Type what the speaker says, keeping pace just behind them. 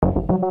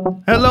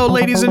Hello,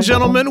 ladies and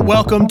gentlemen.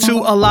 Welcome to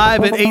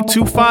Alive at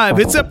 825.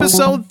 It's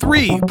episode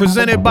 3,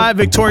 presented by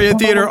Victoria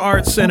Theater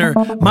Arts Center.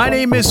 My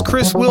name is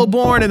Chris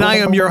Wilborn, and I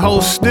am your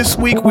host. This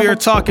week, we are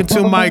talking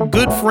to my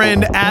good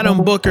friend,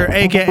 Adam Booker,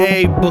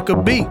 a.k.a. Booker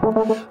B.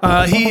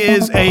 He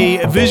is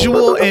a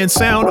visual and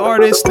sound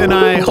artist, and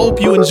I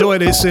hope you enjoy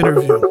this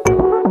interview.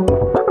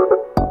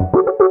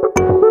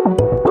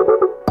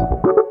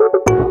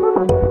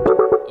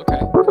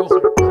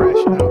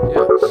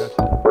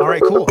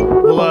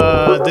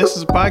 This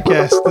is a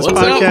podcast. This is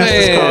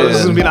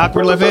going to be an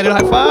awkward left-handed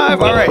high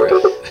five. All right.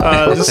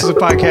 This is a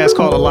podcast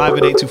called Alive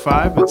at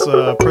 825. It's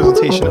a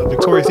presentation of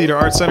Victoria Theater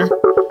Arts Center,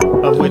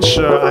 of which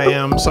I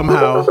am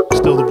somehow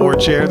still the board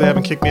chair. They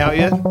haven't kicked me out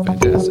yet.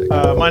 Fantastic.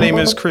 My name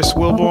is Chris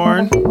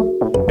Wilborn,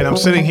 and I'm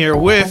sitting here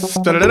with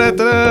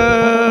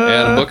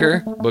Adam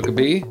Booker, Booker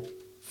B.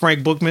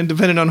 Frank Bookman,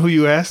 depending on who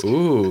you ask.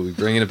 Ooh,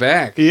 bringing it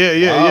back.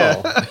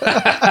 Yeah.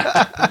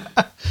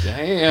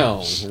 Damn,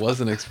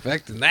 wasn't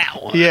expecting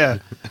that one. Yeah.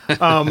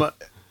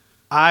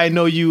 I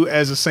know you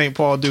as a St.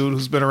 Paul dude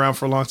who's been around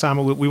for a long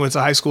time. We went to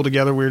high school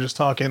together. We were just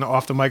talking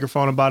off the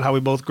microphone about how we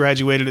both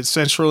graduated at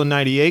Central in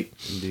 98.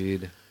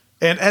 Indeed.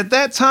 And at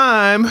that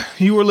time,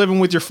 you were living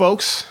with your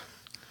folks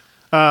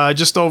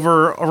just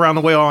over around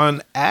the way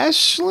on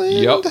Ashland.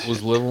 Yep,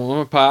 was living with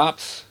my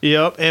pops.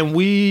 Yep, and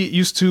we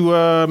used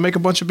to make a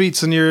bunch of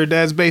beats in your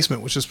dad's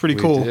basement, which is pretty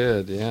cool. We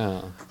did,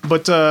 yeah.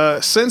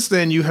 But since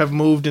then, you have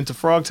moved into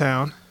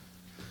Frogtown.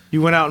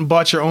 You went out and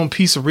bought your own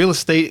piece of real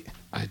estate.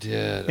 I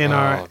did. In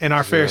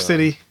our fair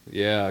city.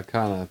 Yeah,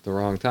 kind of at the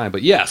wrong time.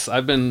 But yes,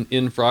 I've been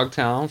in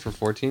Frogtown for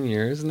 14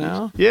 years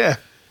now. Yeah.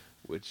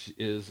 Which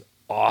is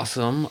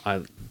awesome.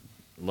 I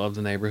love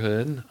the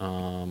neighborhood.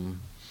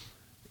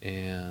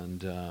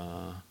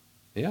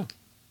 Yeah.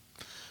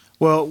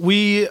 Well,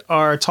 we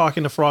are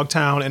talking to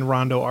Frogtown and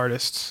Rondo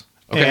artists.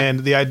 Okay.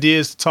 And the idea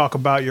is to talk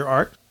about your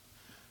art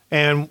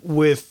and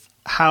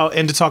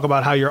to talk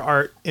about how your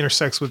art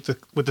intersects with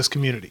this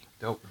community.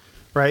 Dope.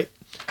 Right?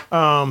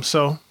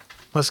 So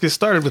let's get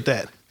started with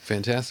that.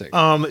 Fantastic.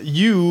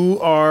 You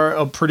are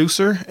a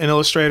producer, an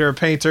illustrator, a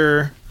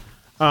painter.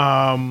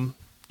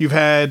 You've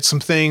had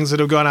some things that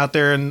have gone out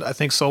there and I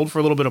think sold for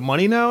a little bit of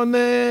money now and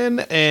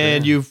then.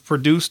 And You've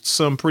produced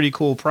some pretty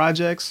cool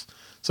projects.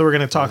 So we're going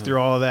to talk through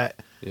all of that.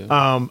 Yeah.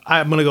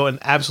 I'm going to go in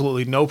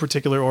absolutely no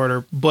particular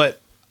order, but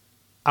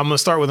I'm going to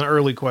start with an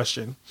early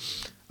question.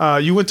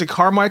 You went to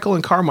Carmichael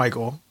and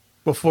Carmichael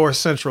before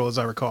Central, as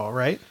I recall,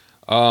 right?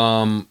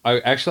 I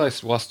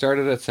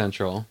started at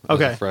Central as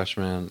a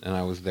freshman, and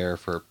I was there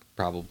for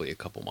probably a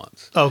couple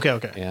months.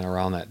 Okay. And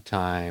around that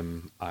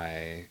time,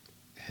 I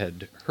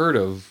had heard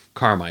of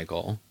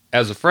Carmichael.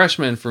 As a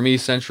freshman, for me,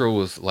 Central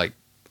was like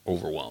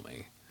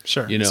overwhelming.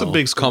 Sure, it's a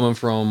big school. Coming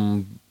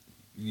from,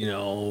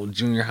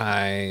 junior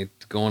high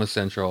to going to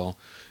Central,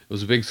 it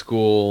was a big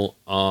school.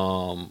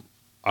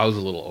 I was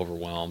a little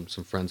overwhelmed.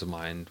 Some friends of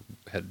mine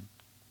had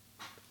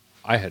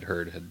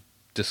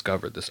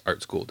discovered this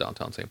art school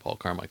downtown St. Paul,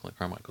 Carmichael, and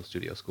Carmichael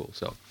Studio School.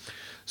 So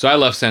I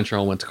left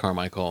Central and went to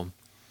Carmichael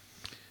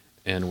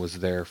and was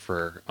there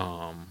for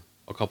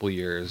a couple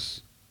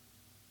years,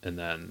 and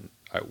then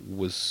I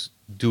was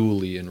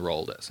dually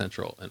enrolled at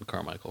Central and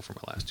Carmichael for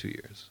my last 2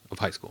 years of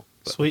high school.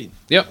 Sweet.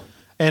 Yep.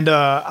 And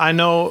I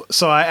know.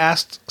 So I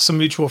asked some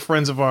mutual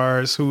friends of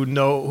ours who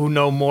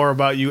know more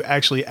about you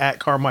actually at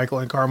Carmichael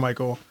and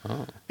Carmichael,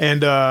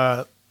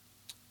 and.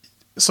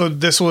 So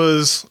this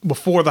was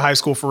before the high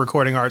school for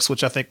recording arts,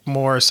 which I think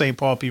more St.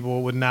 Paul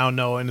people would now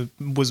know, and it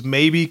was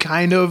maybe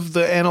kind of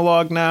the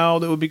analog now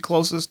that would be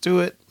closest to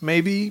it,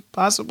 maybe,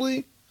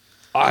 possibly.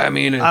 I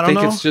mean, I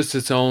think it's just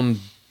its own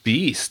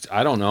beast.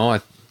 I don't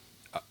know.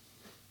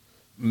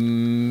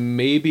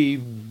 Maybe,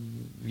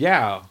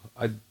 yeah.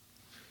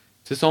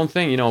 It's its own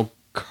thing,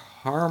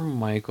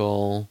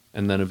 Carmichael,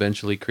 and then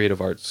eventually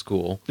Creative Arts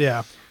School.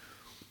 Yeah,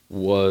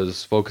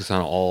 was focused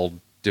on all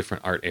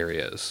different art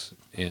areas,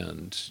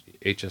 and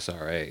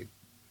HSRA,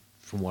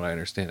 from what I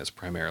understand, is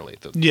primarily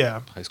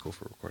the high school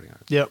for recording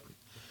arts. Yep.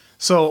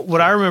 So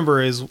what I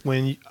remember is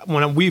when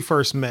we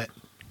first met,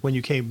 when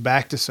you came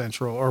back to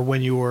Central, or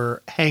when you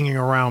were hanging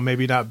around,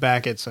 maybe not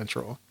back at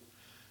Central,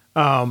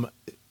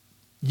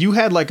 you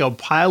had like a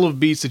pile of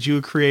beats that you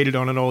had created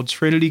on an old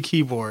Trinity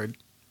keyboard.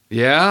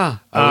 Yeah,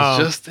 I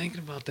was just thinking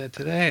about that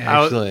today,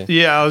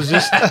 actually. I was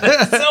just...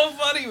 It's so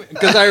funny,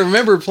 because I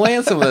remember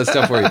playing some of that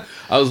stuff for you.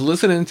 I was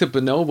listening to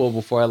Bonobo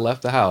before I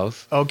left the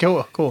house. Oh,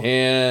 cool.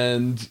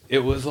 And it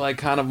was like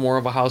kind of more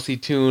of a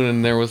housey tune,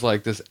 and there was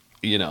like this,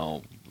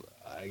 I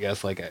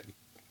guess like a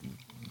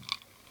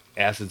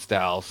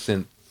acid-style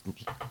synth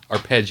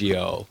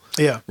arpeggio.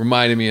 Yeah.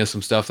 Reminded me of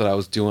some stuff that I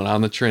was doing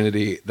on the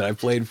Trinity that I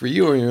played for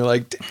you, and you're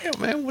like,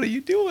 damn, man, what are you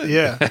doing?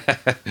 Yeah.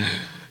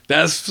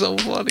 That's so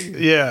funny.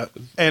 Yeah.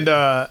 And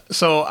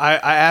so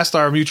I asked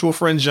our mutual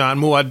friend John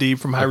Muad'Dib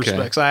from High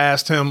Respects. I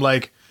asked him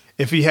like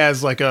if he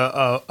has like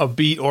a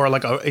beat or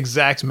like a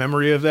exact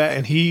memory of that,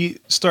 and he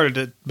started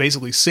to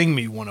basically sing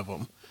me one of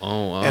them.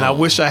 Oh, wow. And I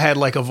wish I had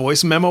like a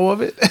voice memo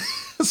of it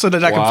so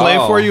that I could play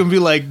it for you and be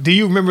like, do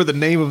you remember the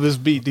name of this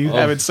beat? Do you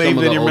have it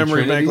saved in your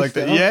memory bank like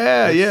that?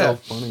 Yeah, That's yeah. so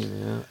funny,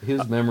 man.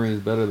 His memory is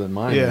better than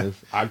mine is.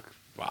 I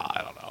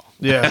don't know.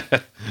 Yeah.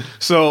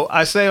 So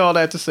I say all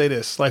that to say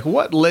this. Like,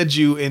 what led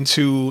you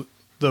into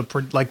the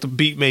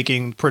beat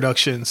making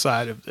production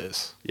side of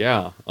this?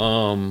 Yeah.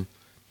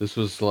 This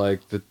was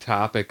like the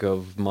topic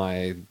of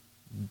my,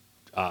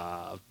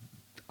 I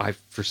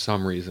for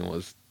some reason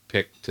was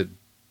picked to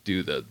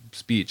do the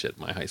speech at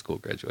my high school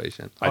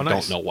graduation. I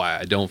nice. don't know why.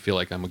 I don't feel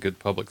like I'm a good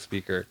public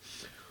speaker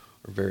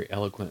or very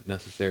eloquent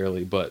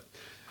necessarily, but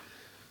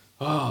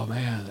oh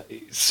man.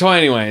 So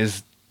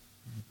anyways,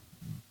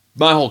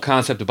 my whole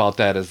concept about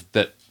that is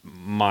that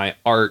my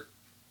art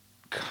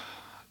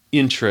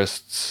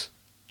interests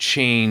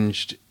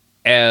changed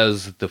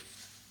as the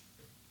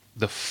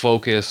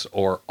focus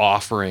or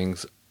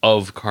offerings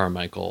of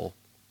Carmichael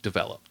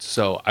developed.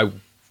 So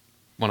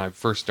when I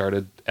first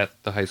started at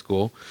the high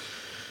school,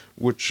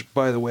 which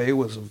by the way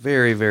was a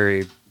very,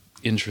 very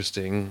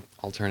interesting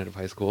alternative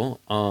high school,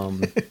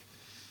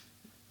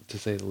 to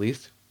say the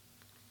least,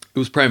 it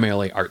was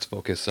primarily arts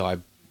focused. So I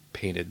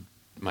painted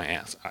my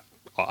ass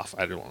off.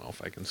 I don't know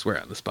if I can swear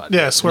on the spot.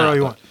 Yeah, swear all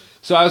you want.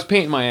 So I was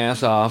painting my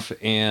ass off,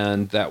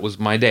 and that was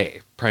my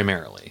day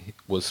primarily,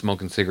 was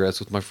smoking cigarettes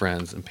with my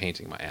friends and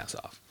painting my ass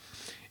off.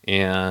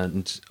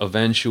 And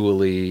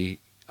eventually,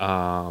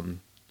 I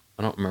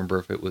don't remember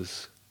if it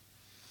was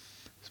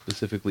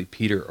specifically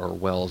Peter or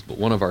Wells, but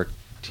one of our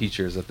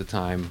teachers at the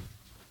time,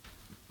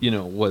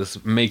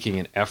 was making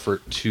an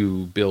effort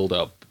to build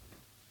up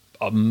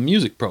a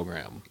music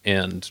program.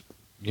 And,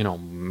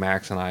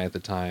 Max and I at the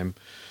time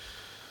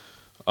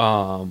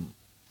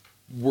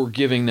were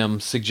giving them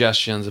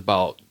suggestions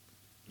about,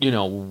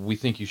 we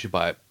think you should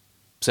buy a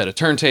set of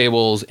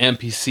turntables,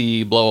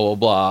 MPC, blah, blah,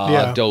 blah,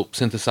 Yeah. dope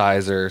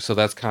synthesizer. So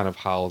that's kind of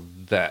how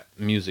that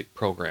music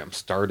program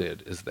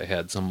started, is they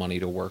had some money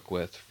to work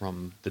with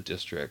from the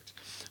district.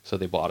 So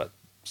they bought a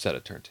set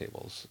of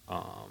turntables,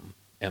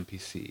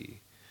 MPC,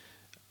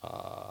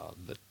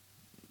 the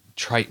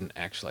Triton,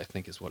 actually, I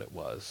think is what it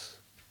was.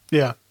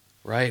 Yeah.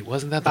 Right?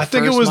 Wasn't that the I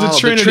think first it was model? the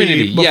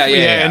Trinity. Yeah.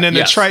 And then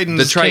Yes. the Tritons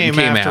The Triton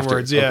came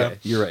afterwards. Yeah. Okay,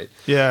 you're right.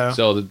 Yeah.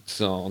 So they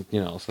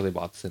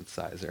bought the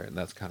synthesizer, and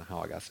that's kind of how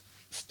I got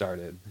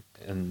started.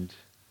 And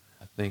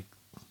I think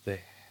the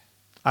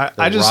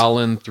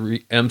Roland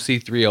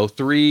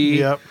MC303.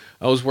 Yep.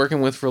 I was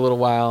working with for a little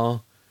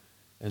while,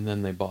 and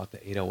then they bought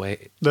the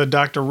 808, The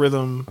Dr.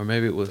 Rhythm. or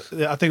maybe it was.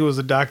 I think it was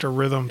the Dr.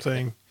 Rhythm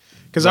thing.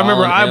 Because I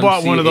remember I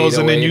bought one of those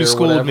and then you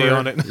schooled me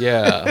on it.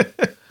 Yeah.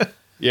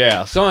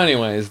 Yeah. So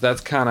anyways,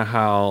 that's kind of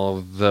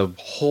how the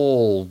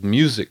whole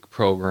music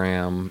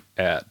program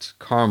at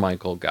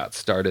Carmichael got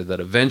started, that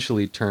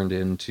eventually turned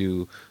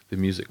into the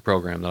music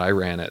program that I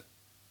ran at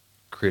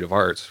Creative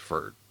Arts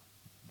for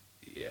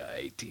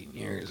 18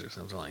 years or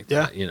something like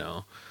that,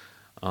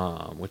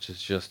 which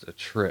is just a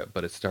trip.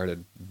 But it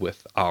started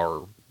with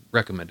our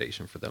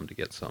recommendation for them to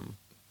get some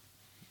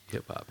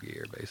hip-hop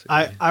gear,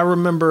 basically. I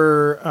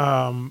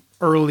remember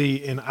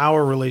early in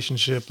our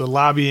relationship, the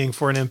lobbying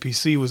for an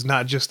MPC was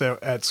not just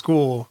at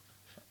school.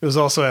 It was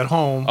also at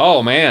home.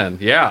 Oh, man.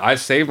 Yeah, I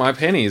saved my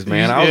pennies,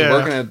 man. I was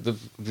working at the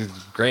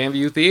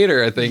Grandview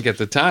Theater, I think, at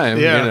the time,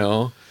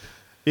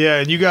 Yeah,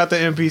 and you got the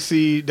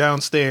MPC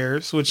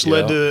downstairs, which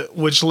led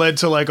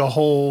to like a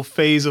whole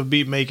phase of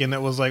beat making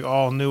that was like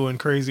all new and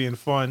crazy and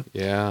fun.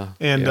 Yeah.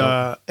 And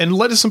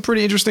led to some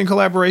pretty interesting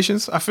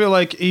collaborations. I feel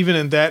like even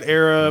in that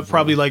era,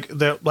 probably I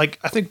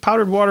think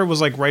Powdered Water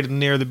was like right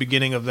near the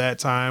beginning of that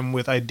time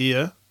with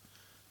Idea,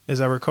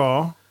 as I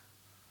recall.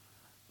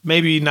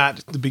 Maybe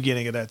not the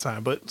beginning of that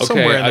time, but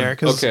somewhere in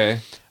there.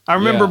 I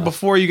remember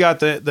before you got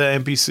the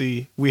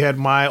MPC, we had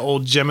my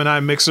old Gemini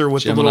mixer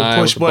with the little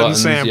push button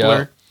sampler.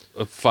 Yep.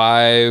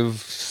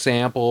 5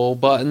 sample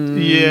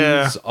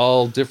buttons,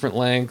 all different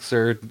lengths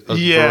or a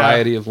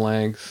variety of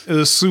lengths. It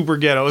was super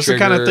ghetto. It's the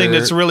kind of thing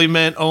that's really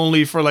meant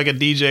only for like a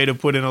DJ to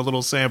put in a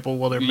little sample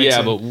while they're mixing.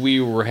 Yeah, but we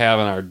were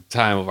having our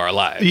time of our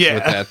lives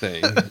with that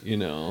thing,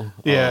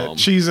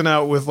 cheesing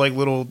out with like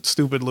little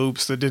stupid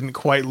loops that didn't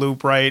quite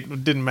loop right.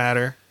 It didn't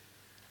matter.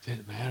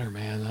 Didn't matter,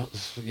 man. That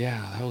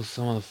was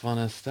some of the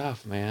funnest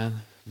stuff,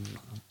 man.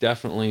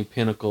 Definitely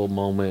pinnacle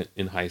moment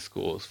in high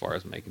school as far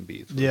as making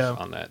beats was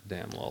on that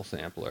damn little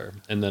sampler.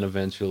 And then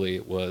eventually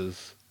it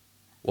was,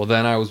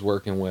 then I was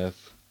working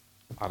with,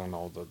 I don't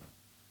know, the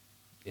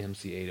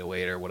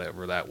MC808 or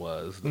whatever that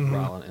was, the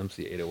Roland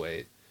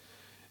MC808.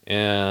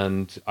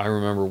 And I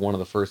remember one of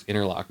the first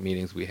interlock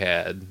meetings we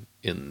had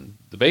in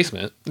the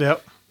basement.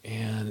 Yep.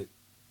 And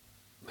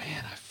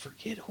man, I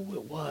forget who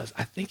it was.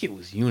 I think it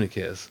was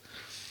Unicus.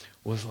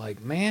 Was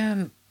like,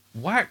 man,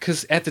 why?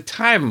 Because at the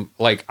time,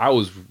 like, I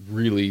was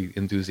really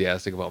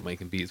enthusiastic about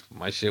making beats, but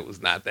my shit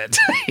was not that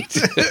tight.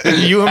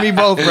 You and me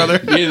both, brother.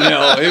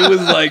 It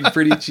was like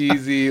pretty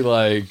cheesy,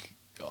 like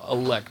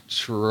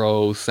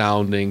electro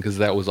sounding, because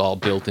that was all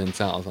built-in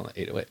sounds on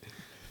the 808.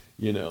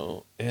 you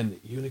know, and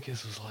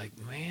Unicus was like,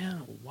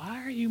 man,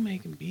 why are you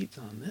making beats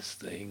on this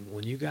thing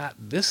when you got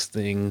this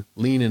thing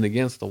leaning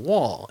against the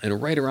wall?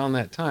 And right around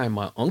that time,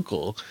 my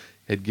uncle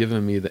had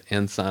given me the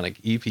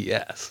Ensoniq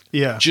EPS.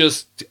 Yeah.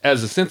 Just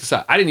as a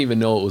synthesizer. I didn't even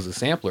know it was a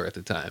sampler at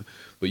the time.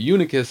 But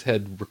Unicus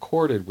had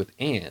recorded with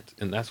Ant,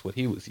 and that's what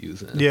he was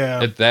using.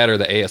 Yeah. That or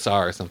the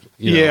ASR or something.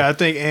 Yeah, I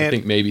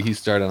think maybe he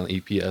started on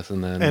EPS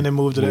and then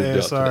moved to the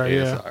ASR,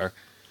 ASR.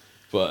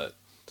 But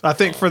I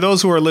think for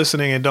those who are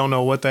listening and don't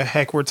know what the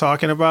heck we're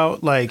talking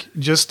about, like,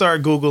 just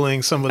start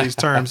Googling some of these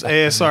terms.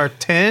 ASR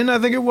 10, I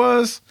think it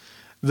was.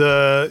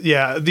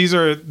 These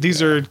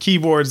are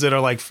keyboards that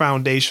are like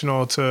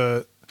foundational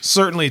to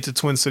certainly to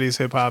Twin Cities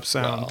hip hop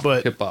sound,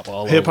 but hip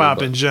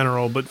hop in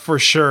general. But for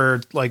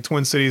sure, like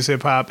Twin Cities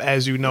hip hop,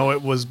 as you know,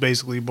 it was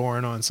basically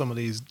born on some of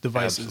these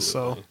devices.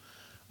 Absolutely.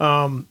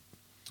 So,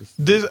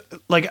 this,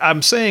 like,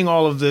 I'm saying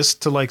all of this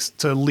to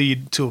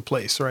lead to a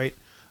place, right?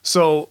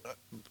 So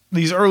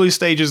these early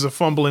stages of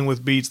fumbling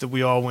with beats that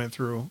we all went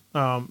through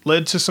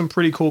led to some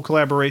pretty cool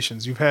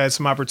collaborations. You've had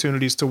some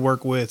opportunities to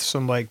work with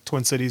some like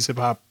Twin Cities hip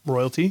hop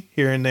royalty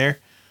here and there.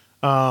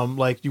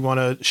 Like, you want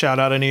to shout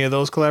out any of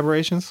those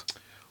collaborations?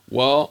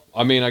 Well,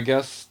 I mean, I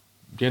guess,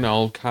 you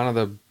know, kind of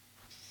the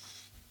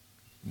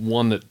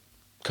one that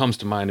comes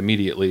to mind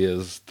immediately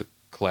is the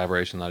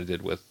collaboration that I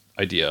did with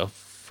Idea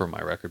for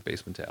my record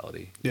Bass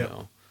Mentality. You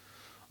know?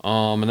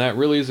 And that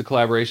really is a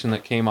collaboration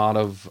that came out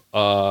of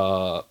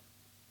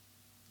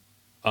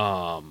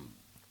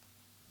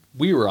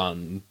we were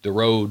on the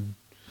road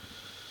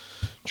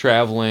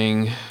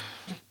traveling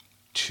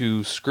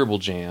to Scribble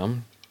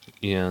Jam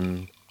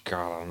in,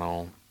 God, I don't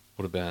know,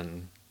 would have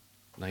been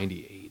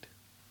 98.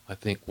 I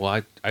think,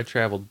 well, I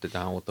traveled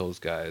down with those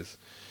guys,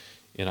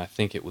 and I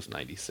think it was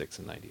 96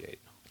 and 98,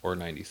 or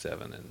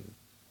 97 and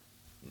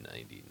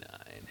 99.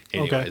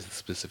 Anyways, the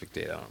specific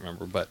date, I don't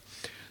remember. But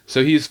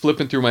so he's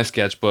flipping through my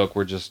sketchbook.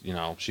 We're just, you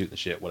know, shooting the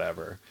shit,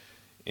 whatever.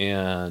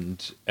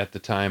 And at the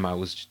time, I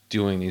was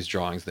doing these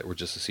drawings that were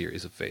just a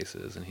series of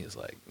faces. And he's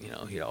like, you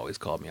know, he always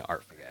called me an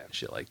art forget and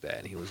shit like that.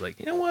 And he was like,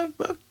 you know what,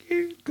 Buck,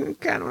 you're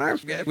kind of an art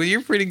forget. Well,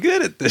 you're pretty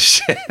good at this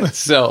shit.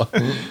 So,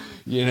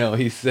 you know,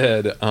 he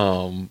said,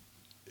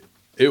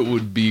 it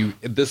would be,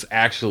 this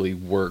actually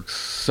works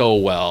so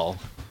well.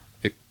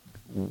 It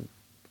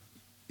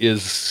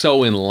is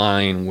so in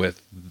line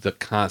with the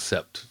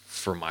concept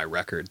for my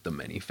record, The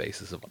Many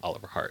Faces of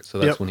Oliver Hart. So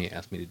that's when he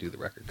asked me to do the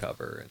record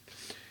cover. And,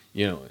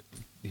 you know,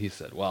 he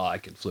said, well, I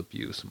can flip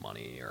you some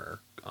money, or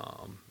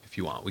if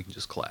you want, we can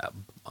just collab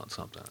on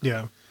something.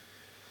 Yeah.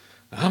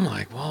 I'm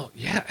like, well,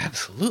 yeah,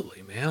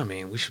 absolutely, man. I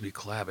mean, we should be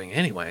collabing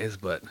anyways,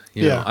 but,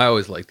 you know, I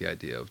always like the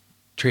idea of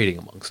trading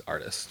amongst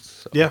artists.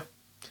 So. Yeah.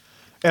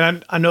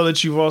 And I know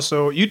that you've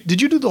also,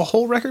 did you do the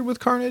whole record with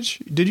Carnage?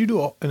 Did you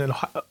do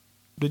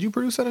did you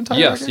produce that entire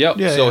record? Yes,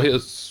 yep. So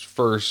his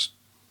first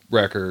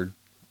record,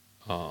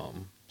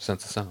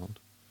 Sense of Sound,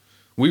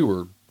 we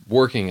were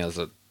working as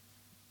a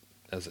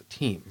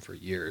team for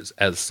years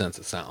as Sense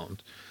of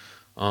Sound,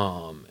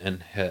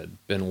 and had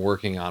been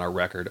working on a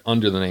record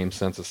under the name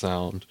Sense of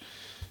Sound,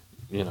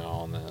 you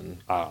know, and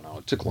then, I don't know,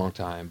 it took a long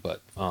time,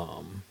 but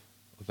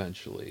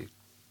eventually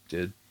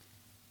did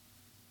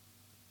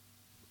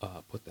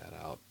put that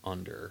out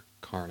under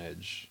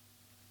Carnage.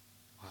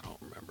 I don't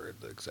remember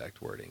the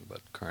exact wording, but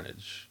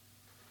Carnage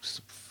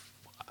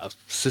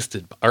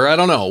assisted, or I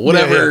don't know,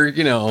 whatever,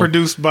 you know,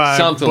 produced by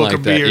something Booker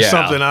like B that, or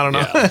something. I don't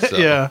know.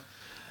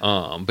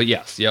 So, but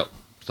yes, the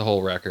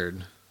whole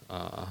record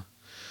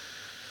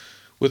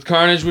with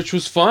Carnage, which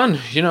was fun.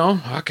 You know,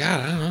 oh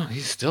God, I don't know,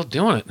 he's still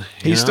doing it.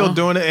 He's still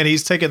doing it, and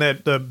he's taking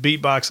the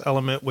beatbox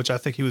element, which I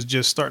think he was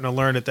just starting to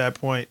learn at that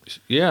point.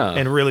 Yeah,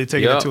 and really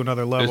taking it to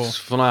another level. It's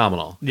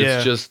phenomenal. Yeah,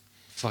 it's just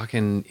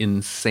fucking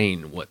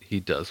insane what he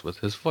does with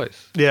his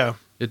voice. Yeah.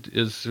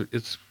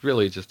 It's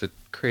really just a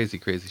crazy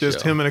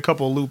just show. Him and a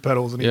couple of loop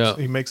pedals, and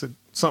he makes it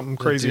something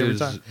crazy every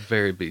time.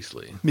 Very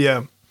beastly.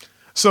 Yeah.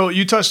 So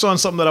you touched on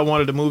something that I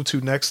wanted to move to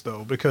next,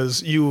 though,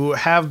 because you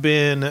have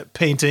been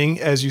painting,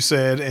 as you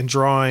said, and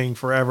drawing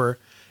forever.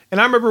 And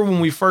I remember when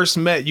we first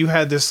met, you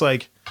had this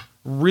like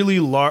really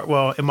large,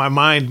 well, in my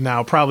mind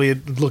now, probably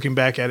looking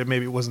back at it,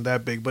 maybe it wasn't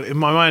that big, but in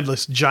my mind,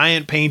 this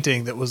giant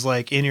painting that was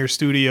like in your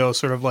studio,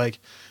 sort of like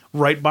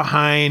right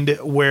behind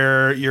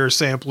where your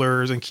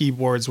samplers and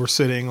keyboards were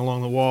sitting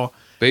along the wall.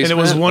 Basement, and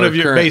it was one of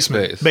your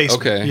basement.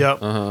 Okay.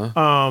 Yep.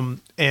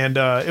 And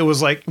it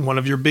was like one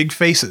of your big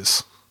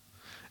faces.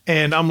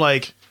 And I'm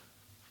like,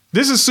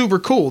 this is super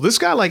cool. This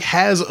guy like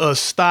has a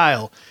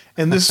style.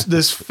 And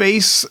this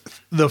face,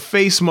 the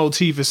face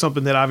motif is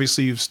something that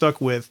obviously you've stuck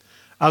with.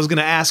 I was going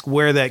to ask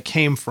where that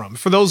came from.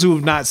 For those who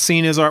have not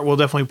seen his art, we'll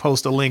definitely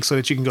post a link so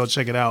that you can go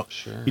check it out.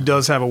 Sure. He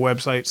does have a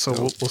website, so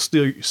we'll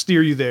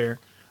steer you there.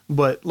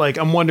 But like,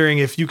 I'm wondering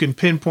if you can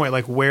pinpoint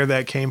like where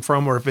that came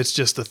from, or if it's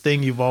just a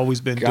thing you've always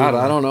been doing. God,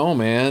 I don't know,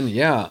 man.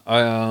 Yeah.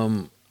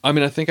 I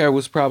mean, I think I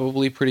was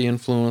probably pretty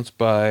influenced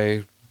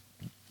by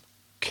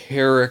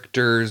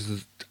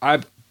characters.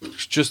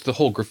 Just the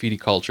whole graffiti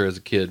culture as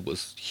a kid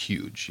was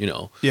huge, you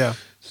know. Yeah.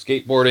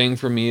 Skateboarding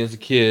for me as a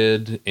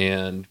kid,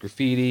 and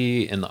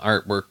graffiti, and the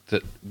artwork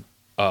that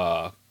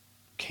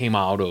came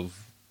out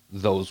of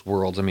those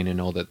worlds. I mean, I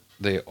know that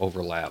they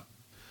overlap,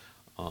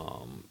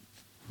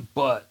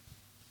 but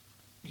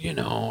you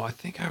know, I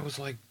think I was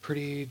like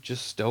pretty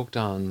just stoked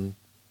on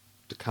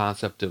the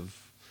concept of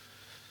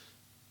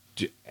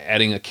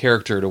adding a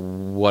character to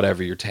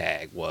whatever your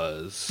tag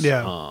was.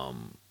 Yeah.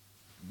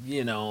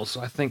 You know,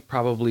 so I think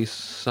probably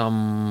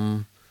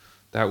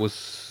that was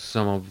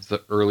some of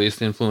the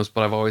earliest influence,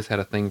 but I've always had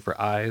a thing for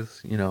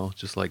eyes, you know,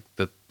 just like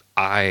the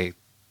eye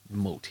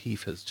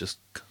motif has just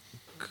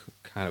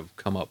kind of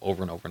come up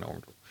over and over and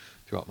over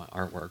throughout my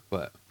artwork.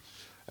 But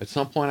at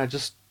some point I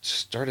just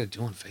started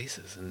doing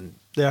faces, and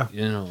Yeah.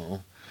 you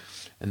know,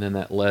 and then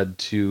that led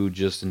to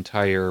just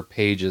entire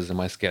pages in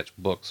my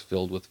sketchbooks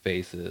filled with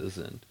faces.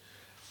 And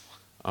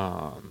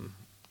I'm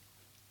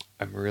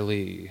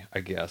really, I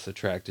guess,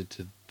 attracted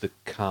to the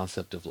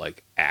concept of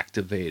like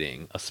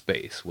activating a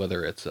space,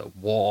 whether it's a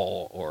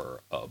wall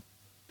or a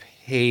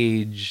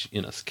page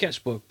in a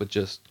sketchbook, but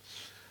just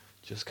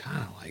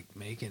kind of like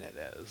making it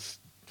as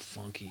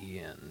funky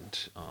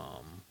and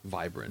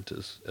vibrant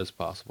as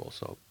possible.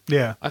 So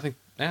Yeah. I think,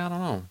 I don't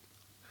know.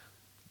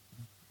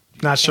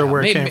 Not sure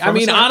where it came from. I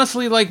mean,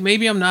 honestly, like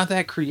maybe I'm not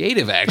that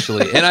creative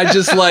actually, and I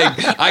just like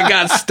I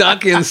got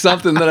stuck in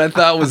something that I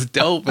thought was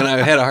dope, and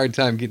I had a hard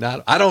time getting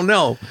out. I don't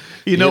know.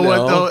 You know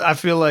what though? I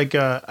feel like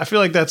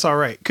that's all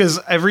right, because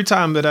every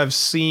time that I've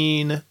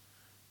seen,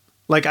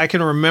 like, I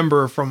can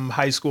remember from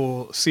high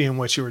school seeing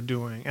what you were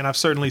doing, and I've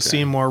certainly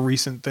seen more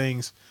recent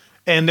things.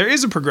 And there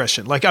is a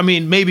progression. Like, I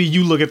mean, maybe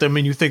you look at them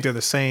and you think they're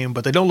the same,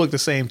 but they don't look the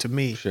same to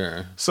me.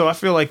 Sure. So I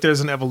feel like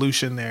there's an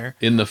evolution there.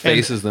 In the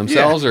faces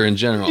themselves, or in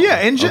general? Yeah,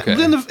 in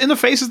the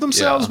faces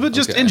themselves, but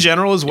just in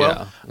general as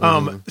well.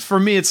 Yeah. For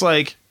me, it's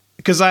like,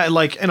 because I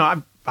like, you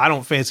know, I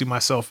don't fancy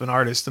myself an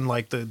artist, and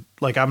like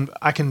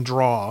I can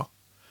draw,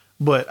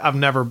 but I've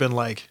never been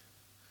like,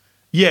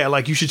 yeah,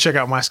 like you should check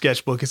out my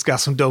sketchbook. It's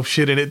got some dope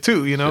shit in it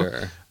too, you know.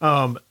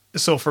 Sure.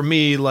 So for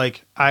me,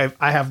 like I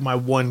have my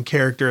one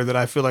character that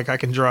I feel like I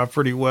can draw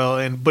pretty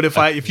well, but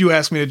if you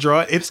ask me to draw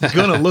it, it's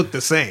gonna look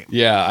the same.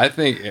 Yeah, I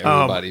think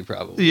everybody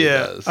probably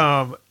does.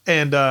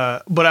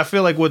 But I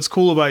feel like what's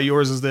cool about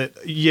yours is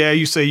that, yeah,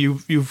 you say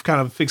you've kind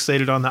of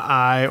fixated on the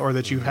eye, or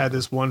that you've had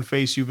this one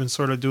face you've been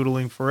sort of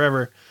doodling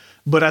forever.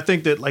 But I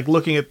think that, like,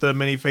 looking at the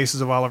Many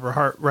Faces of Oliver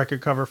Hart record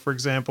cover, for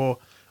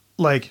example,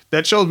 like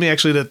that showed me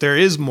actually that there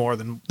is more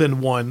than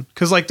one,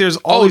 because like there's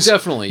always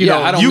definitely, you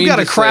know, you got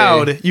a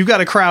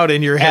crowd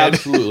in your head.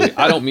 Absolutely.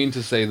 I don't mean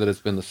to say that it's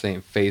been the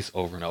same face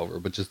over and over,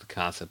 but just the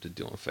concept of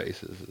doing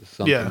faces is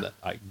something that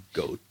I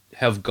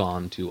have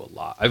gone to a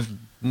lot. I've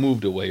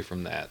moved away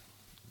from that,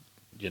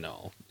 you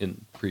know,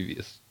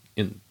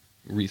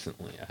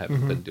 recently. I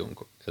haven't been doing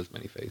as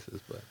many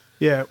faces, but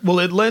yeah, well,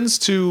 it lends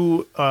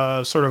to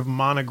sort of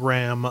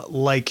monogram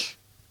like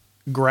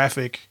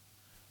graphic,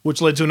 which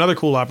led to another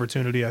cool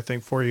opportunity, I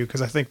think, for you,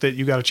 because I think that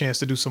you got a chance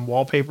to do some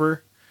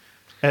wallpaper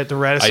at the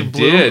Radisson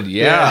Blue. I did,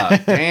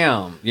 yeah.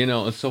 Damn. You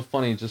know, it's so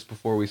funny. Just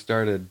before we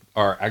started,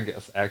 or I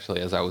guess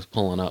actually as I was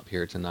pulling up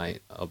here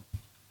tonight, a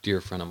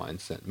dear friend of mine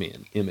sent me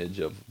an image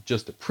of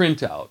just a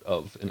printout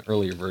of an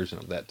earlier version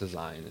of that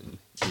design. And,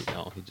 you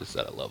know, he just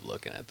said, I love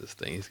looking at this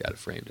thing. He's got it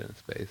framed in his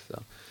space.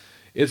 So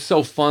it's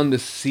so fun to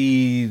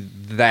see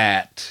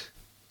that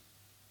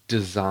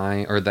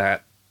design, or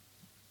that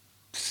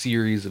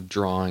series of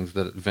drawings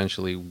that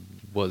eventually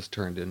was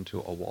turned into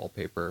a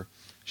wallpaper,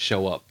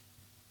 show up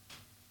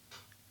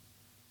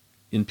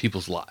in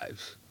people's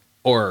lives.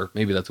 Or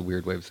maybe that's a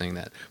weird way of saying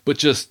that, but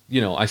just, you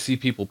know, I see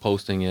people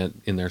posting it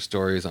in their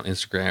stories on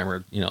Instagram,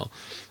 or, you know,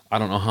 I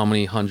don't know how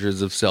many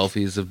hundreds of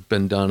selfies have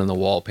been done in the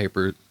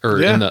wallpaper,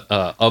 or in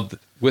the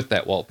with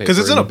that wallpaper, because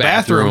it's in a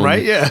bathroom,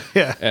 right? Yeah.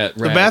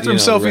 The bathroom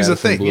selfie's a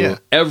thing. Blue. Yeah,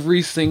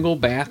 every single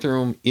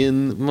bathroom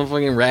in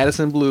motherfucking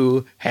Radisson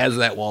Blue has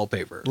that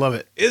wallpaper. Love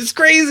it. It's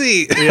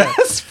crazy. Yeah,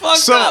 it's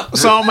fucked up.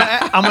 So I'm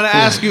gonna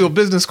ask you a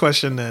business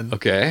question then.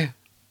 Okay.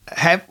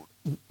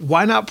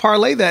 Why not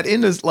parlay that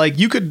into, like,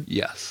 you could?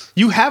 Yes.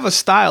 You have a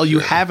style. You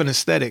have an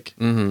aesthetic.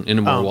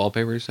 Into more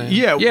wallpaper, you're saying?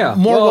 Yeah.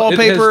 More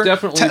wallpaper.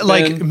 Definitely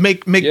like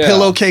make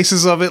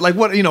pillowcases of it. Like,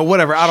 what, you know,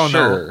 whatever. I don't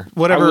know.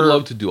 Whatever. I would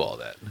love to do all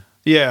that.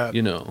 Yeah.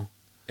 You know,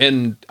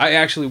 and I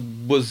actually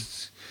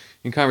was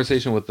in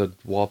conversation with the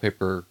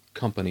wallpaper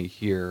company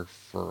here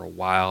for a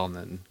while, and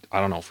then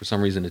I don't know, for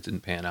some reason it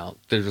didn't pan out.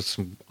 There's just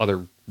some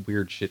other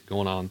weird shit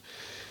going on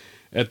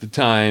at the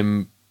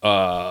time.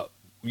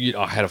 You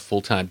know, I had a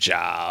full-time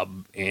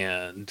job,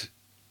 and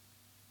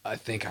I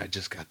think I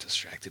just got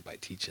distracted by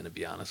teaching, to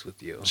be honest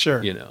with you.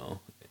 Sure. You know,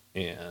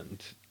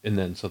 and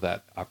then so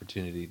that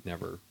opportunity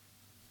never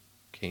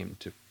came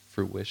to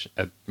fruition.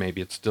 Maybe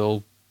it's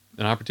still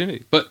an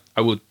opportunity, but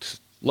I would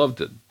love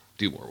to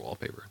do more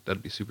wallpaper.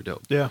 That'd be super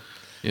dope. Yeah.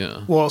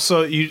 Yeah. Well,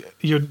 so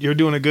you're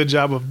doing a good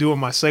job of doing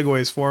my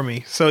segues for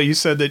me. So you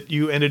said that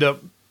you ended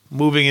up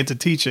moving into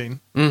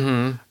teaching.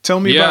 Mm-hmm. Tell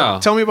me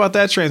about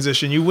that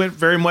transition. You went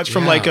very much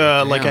from like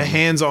a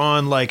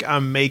hands-on, like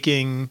I'm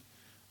making,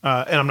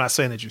 and I'm not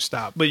saying that you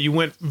stopped, but you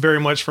went very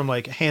much from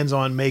like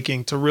hands-on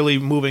making to really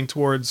moving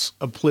towards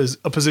a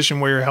position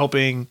where you're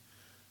helping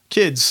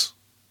kids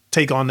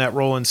take on that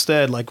role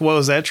instead. Like, what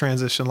was that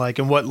transition like,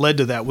 and what led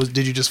to that?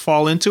 Did you just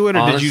fall into it,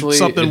 or did you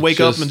Honestly, wake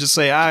up and just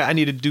say, I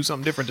need to do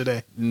something different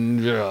today?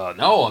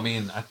 No, I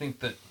mean, I think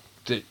that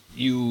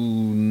you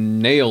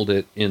nailed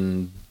it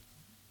in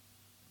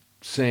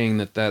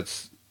saying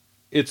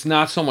it's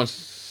not so much,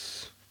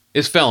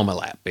 it fell in my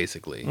lap,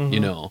 basically. Mm-hmm. You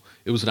know,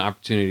 it was an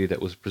opportunity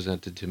that was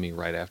presented to me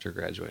right after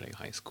graduating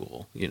high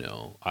school. You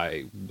know,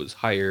 I was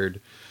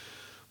hired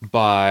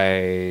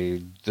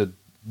by the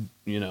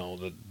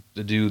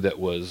dude that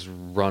was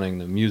running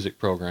the music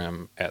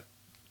program at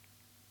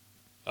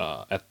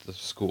the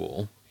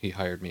school. He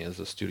hired me as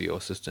a studio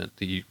assistant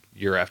the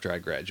year after I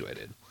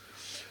graduated.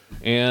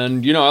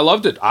 And, you know, I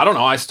loved it. I don't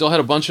know. I still had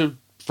a bunch of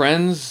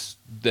friends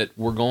that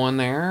were going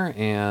there.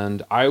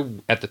 And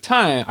at the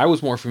time, I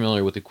was more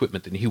familiar with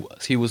equipment than he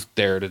was. He was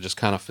there to just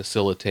kind of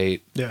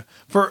facilitate. Yeah.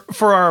 For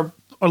our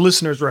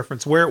listeners'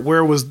 reference, where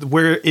was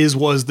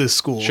this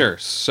school? Sure.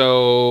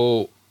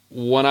 So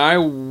when I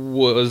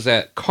was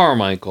at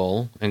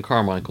Carmichael and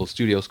Carmichael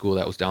Studio School,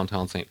 that was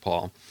downtown St.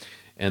 Paul.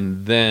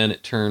 And then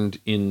it turned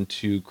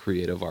into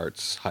Creative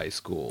Arts High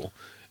School.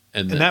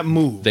 And that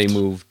moved. They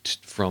moved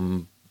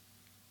from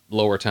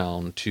Lower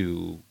Town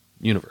to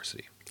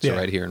University. So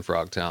right here in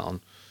Frogtown,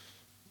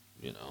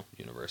 you know,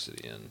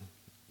 University and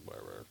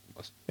whatever.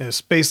 In a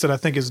space that I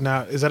think is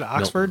now, is that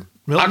Oxford?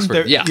 Milton?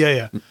 Oxford, yeah.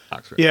 Yeah.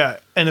 Oxford. Yeah,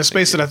 and a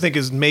space that I think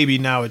is maybe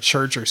now a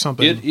church or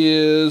something. It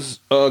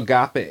is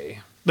Agape.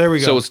 There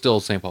we go. So it's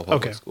still St. Paul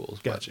Public Schools.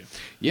 Gotcha.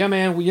 Yeah,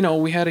 man,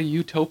 we had a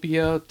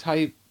utopia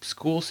type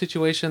school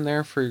situation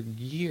there for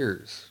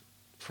years.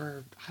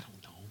 For, I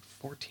don't know,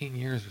 14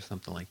 years or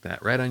something like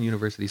that, right on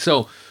University.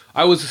 So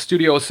I was a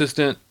studio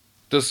assistant.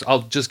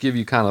 I'll just give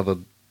you kind of a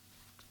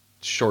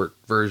short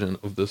version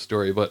of this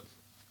story, but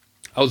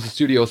I was a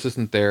studio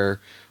assistant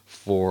there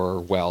for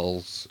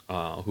Wells,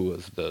 who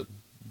was the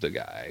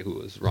guy who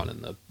was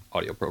running the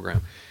audio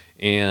program.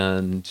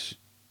 And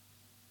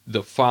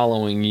the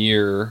following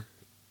year,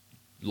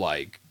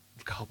 like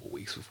a couple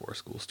weeks before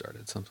school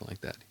started, something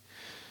like that,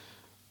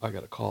 I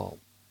got a call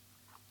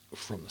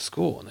from the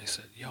school, and they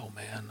said, "Yo,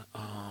 man,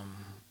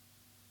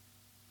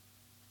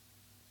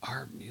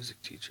 our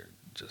music teacher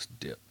just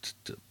dipped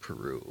to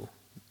Peru."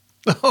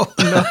 Oh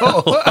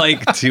no!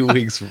 Like 2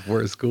 weeks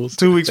before school.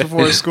 2 weeks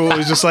before school,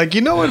 he's just like, you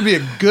know, it'd be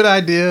a good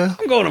idea.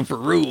 I'm going to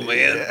Peru,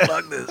 man. Yeah.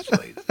 Fuck this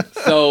place.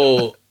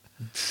 So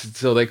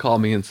they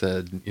called me and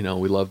said, you know,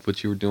 we loved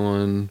what you were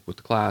doing with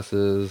the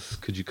classes.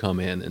 Could you come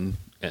in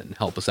and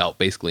help us out,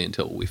 basically,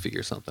 until we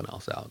figure something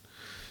else out?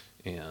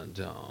 And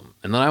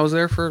then I was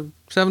there for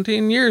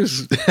 17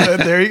 years.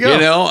 There you go. You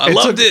know, I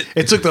loved it.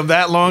 It took them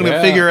that long to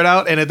figure it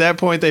out, and at that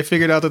point, they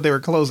figured out that they were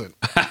closing.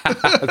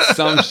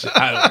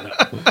 I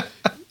don't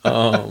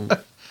know.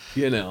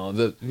 You know,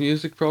 the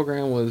music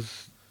program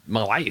was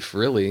my life,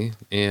 really,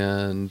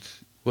 and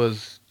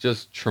was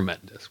just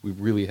tremendous. We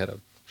really had a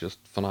just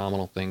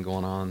phenomenal thing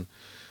going on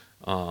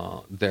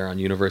there on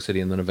University,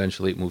 and then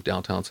eventually it moved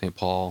downtown St.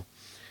 Paul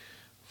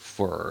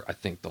for, I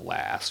think, the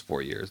last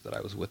 4 years that I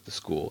was with the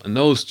school. And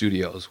those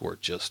studios were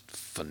just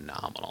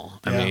phenomenal.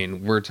 Yeah. I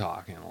mean, we're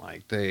talking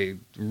like they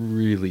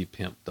really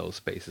pimped those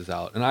spaces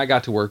out. And I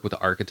got to work with the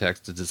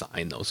architects to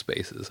design those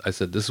spaces. I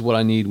said, this is what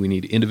I need. We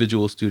need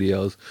individual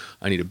studios.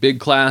 I need a big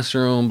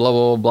classroom, blah,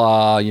 blah, blah,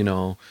 blah, you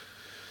know,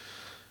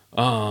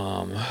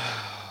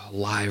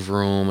 live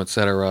room,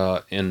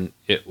 etc. And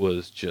it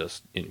was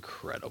just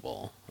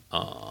incredible.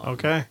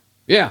 Okay.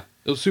 Yeah,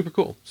 it was super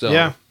cool. So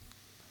yeah,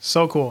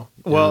 so cool.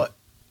 Well,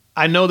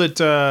 I know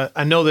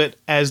that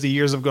as the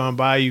years have gone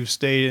by, you've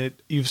stayed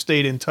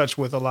in touch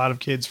with a lot of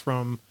kids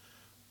from,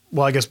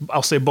 well, I guess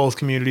I'll say both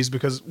communities,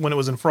 because when it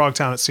was in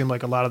Frogtown, it seemed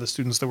like a lot of the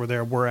students that were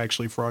there were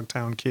actually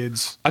Frogtown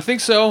kids. I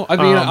think so. I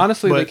mean,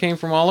 honestly, they came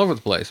from all over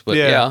the place, but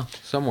yeah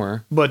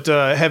somewhere. But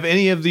have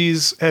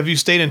you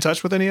stayed in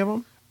touch with any of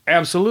them?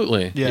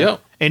 Absolutely. Yeah.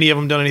 Yep. Any of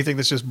them done anything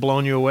that's just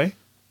blown you away?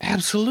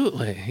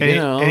 Absolutely.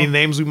 Any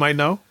names we might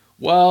know?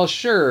 Well,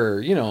 sure.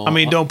 You know, I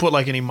mean, don't put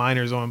like any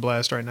minors on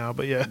blast right now,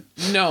 but yeah.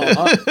 No,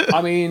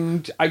 I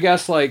mean, I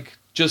guess like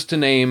just to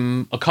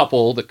name a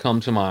couple that come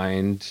to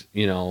mind,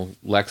 you know,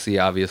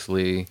 Lexi,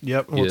 obviously.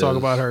 Yep. We'll talk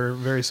about her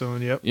very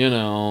soon. Yep. You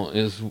know,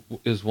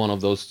 is one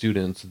of those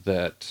students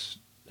that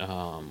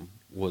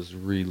was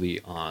really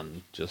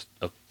on just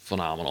a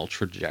phenomenal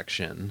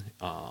trajectory.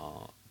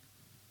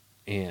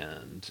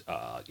 And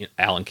you know,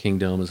 Alan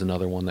Kingdom is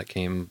another one that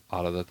came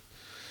out of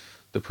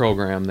the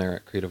program there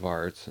at Creative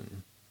Arts,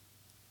 and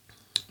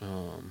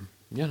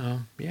you know,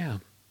 yeah,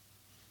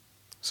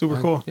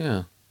 super cool.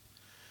 Yeah.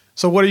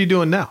 So what are you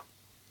doing now?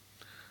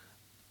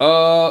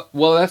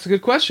 Well, that's a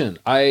good question.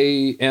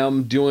 I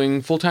am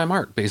doing full-time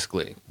art,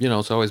 basically. You know,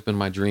 it's always been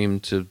my dream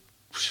to.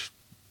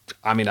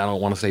 I mean, I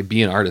don't want to say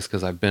be an artist,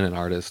 because I've been an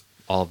artist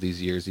all of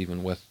these years,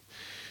 even with,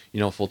 you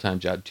know, full-time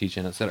job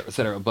teaching, et cetera, et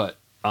cetera. But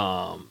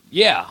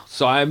yeah,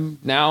 so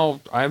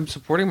I'm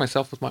supporting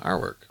myself with my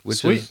artwork, which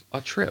Sweet. is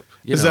a trip.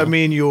 Does that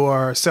mean you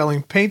are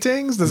selling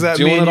paintings? Does that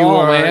doing mean it you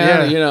all, are? Man,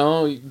 yeah. You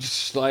know,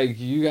 just like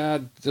you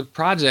got the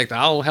project,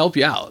 I'll help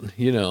you out.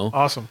 You know,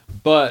 Awesome.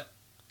 But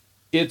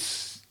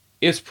it's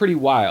it's pretty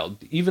wild.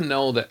 Even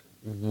though that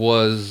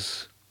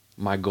was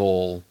my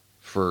goal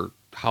for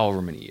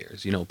however many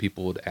years,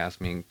 people would ask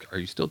me, "Are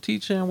you still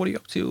teaching? What are you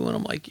up to?" And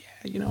I'm like,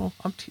 "Yeah,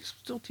 I'm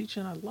still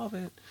teaching. I love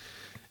it.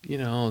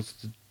 It's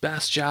the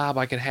best job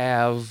I could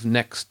have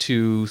next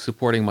to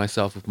supporting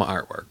myself with my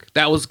artwork."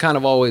 That was kind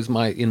of always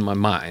in my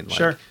mind. Like,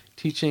 Sure.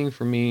 teaching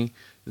for me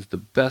is the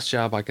best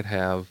job I could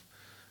have.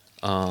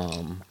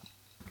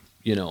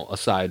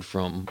 Aside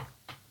from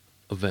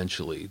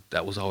eventually,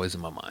 that was always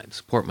in my mind,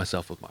 support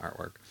myself with my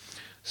artwork.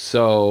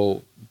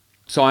 So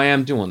I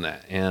am doing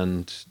that,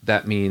 and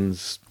that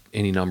means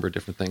any number of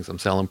different things. I'm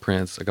selling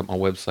prints. I got my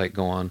website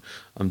going.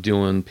 I'm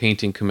doing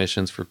painting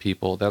commissions for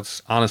people.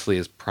 That's honestly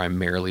is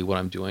primarily what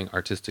I'm doing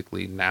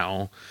artistically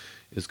now,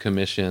 is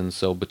commissions.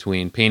 So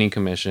between painting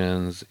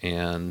commissions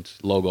and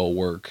logo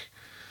work,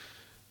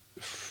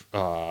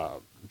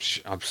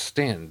 I'm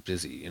staying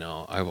busy.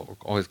 I've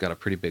always got a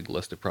pretty big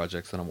list of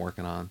projects that I'm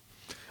working on.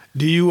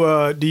 Do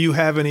you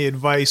have any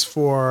advice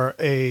for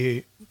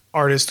a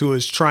artist who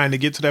is trying to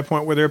get to that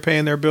point where they're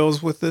paying their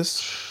bills with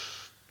this?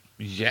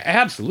 Yeah,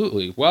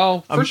 absolutely.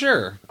 Well, for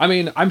sure. I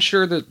mean, I'm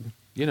sure that,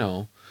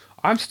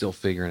 I'm still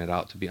figuring it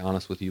out, to be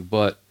honest with you.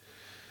 But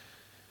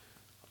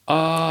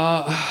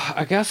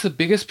I guess the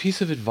biggest piece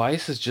of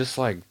advice is just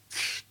like,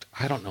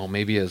 I don't know,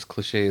 maybe as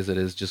cliche as it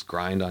is, just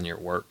grind on your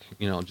work.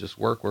 Just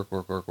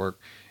work.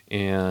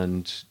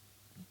 And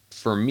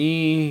for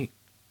me,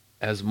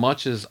 as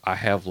much as I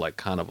have like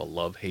kind of a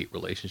love-hate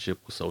relationship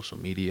with social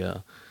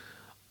media,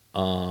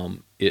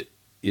 it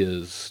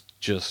is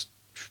just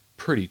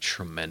pretty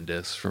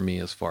tremendous for me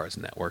as far as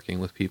networking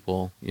with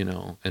people,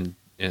 and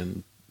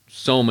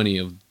so many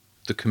of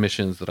the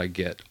commissions that I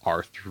get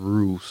are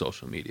through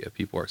social media.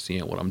 People are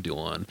seeing what I'm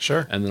doing.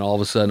 Sure. And then all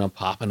of a sudden I'm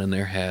popping in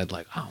their head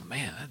like, oh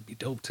man, that'd be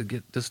dope to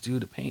get this dude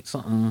to paint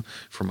something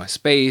for my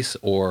space,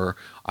 or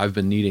I've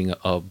been needing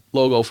a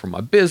logo for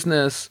my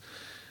business.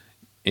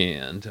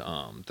 And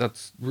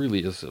that's really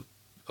is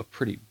a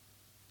pretty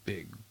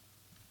big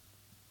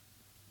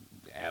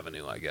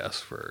avenue, I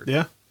guess, for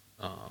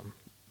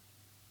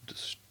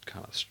just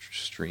kind of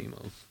stream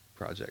of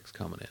projects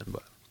coming in.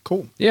 But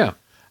cool. Yeah.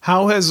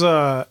 How has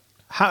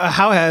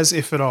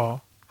if at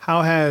all,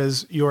 how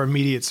has your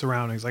immediate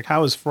surroundings, like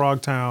how has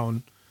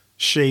Frogtown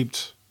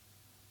shaped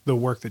the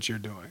work that you're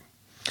doing?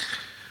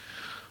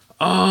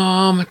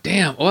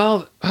 Damn.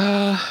 Well,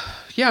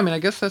 yeah, I mean, I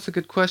guess that's a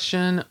good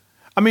question.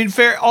 I mean,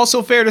 fair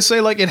to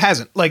say, like, it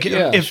hasn't. Like,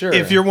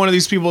 if you're one of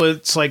these people,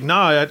 it's like,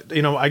 nah,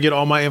 I get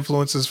all my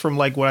influences from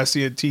like what I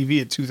see at TV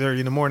at 2:30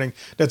 in the morning.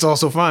 That's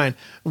also fine.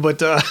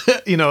 But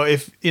I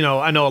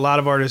know a lot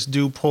of artists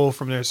do pull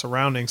from their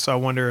surroundings. So I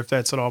wonder if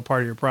that's at all part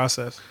of your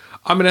process.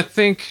 I mean, I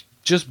think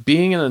just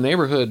being in the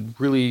neighborhood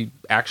really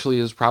actually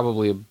is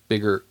probably a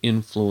bigger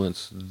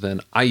influence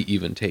than I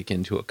even take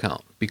into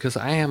account, because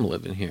I am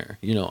living here.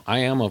 I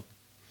am a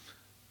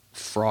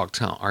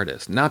Frogtown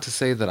artist. Not to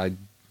say that I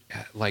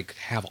like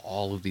have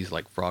all of these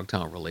like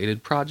Frogtown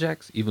related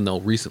projects, even though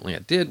recently I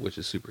did, which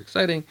is super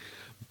exciting.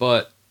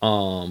 But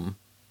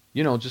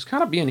just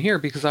kind of being here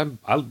because I'm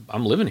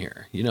living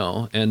here,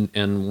 and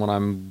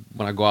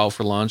when I go out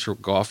for lunch or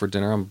go out for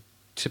dinner, I'm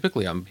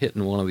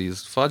hitting one of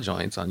these fudge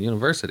joints on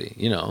University,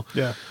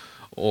 Yeah.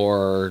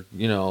 Or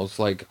it's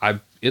like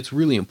it's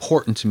really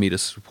important to me to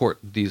support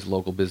these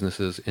local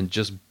businesses, and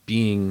just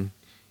being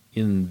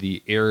in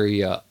the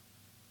area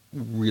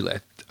really,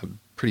 I'm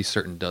pretty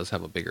certain does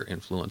have a bigger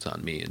influence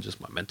on me and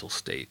just my mental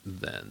state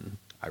than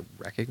I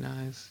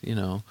recognize,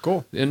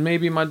 Cool. And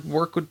maybe my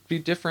work would be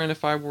different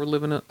if I were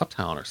living in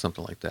uptown or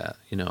something like that,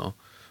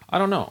 I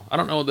don't know. I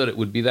don't know that it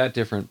would be that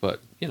different,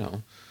 but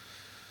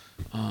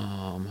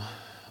I'm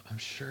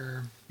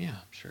sure it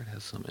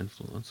has some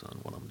influence on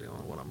what I'm doing,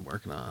 what I'm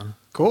working on.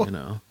 Cool.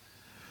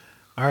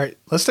 All right,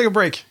 let's take a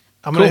break.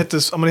 I'm gonna hit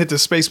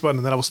this space button,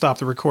 and then I will stop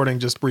the recording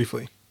just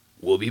briefly.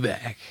 We'll be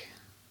back.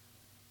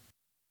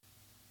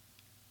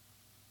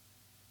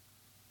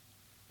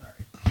 All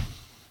right,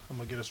 I'm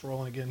gonna get us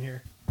rolling again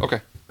here.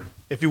 Okay.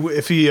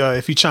 If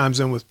he chimes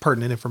in with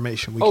pertinent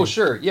information, we can.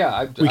 Sure.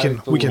 Yeah, we can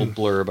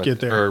blurb get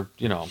there. Or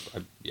yeah.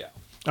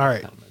 All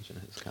right. I don't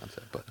mention his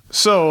concept, but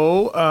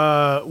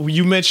so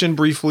you mentioned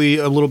briefly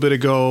a little bit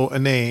ago a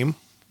name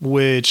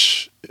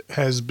which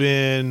has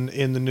been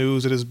in the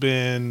news. It has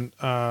been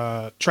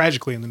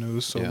tragically in the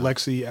news. So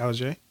Lexi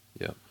Alger.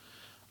 Yeah.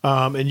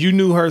 And you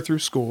knew her through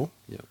school.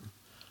 Yeah.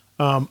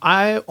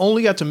 I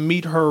only got to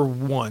meet her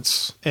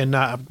once, and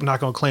I'm not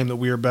going to claim that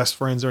we are best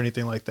friends or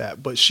anything like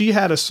that. But she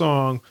had a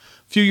song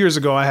a few years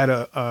ago. I had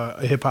a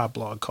hip hop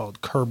blog called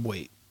Curb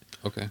Weight.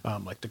 Okay.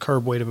 Like the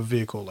curb weight of a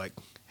vehicle, like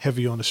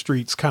heavy on the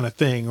streets kind of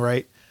thing,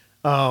 right?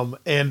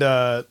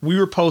 And we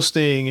were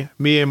posting,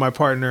 me and my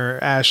partner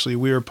Ashley,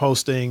 we were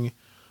posting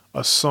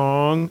a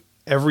song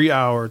every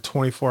hour,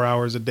 24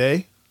 hours a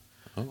day.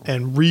 Oh.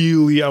 And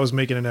really, I was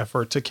making an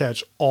effort to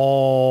catch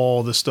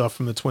all the stuff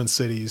from the Twin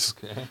Cities,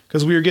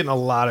 because we were getting a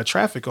lot of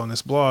traffic on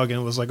this blog, and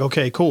it was like,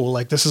 okay, cool.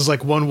 Like, this is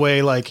like one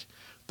way like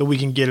that we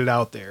can get it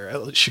out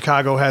there.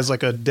 Chicago has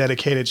like a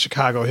dedicated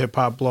Chicago hip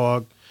hop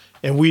blog,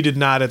 and we did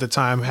not at the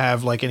time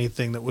have like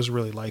anything that was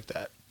really like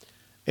that.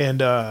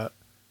 and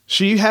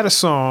she had a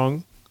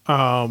song,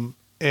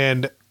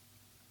 and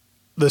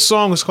the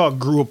song was called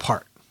 "Grew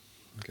Apart,"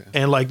 Okay.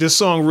 and like this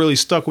song really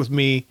stuck with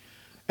me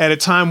at a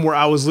time where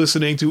I was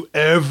listening to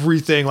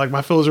everything. Like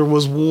my filter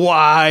was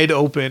wide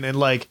open, and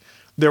like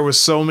there was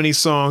so many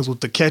songs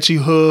with the catchy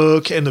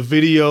hook and the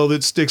video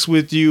that sticks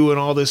with you and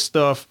all this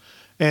stuff.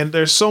 And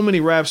there's so many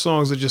rap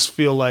songs that just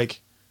feel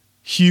like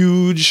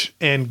huge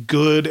and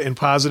good and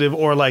positive,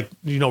 or like,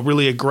 you know,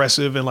 really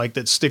aggressive and like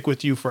that stick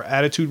with you for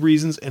attitude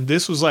reasons. And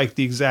this was like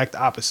the exact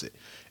opposite.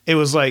 It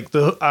was like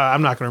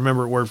I'm not going to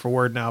remember it word for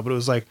word now, but it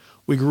was like,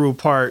 we grew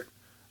apart.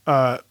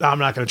 I'm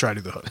not going to try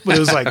to do the hook, but it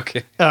was like,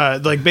 Okay.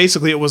 like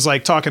basically it was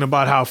like talking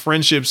about how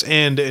friendships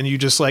end and you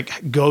just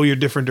like go your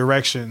different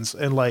directions.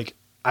 And like,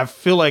 I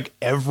feel like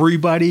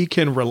everybody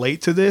can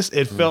relate to this.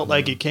 It felt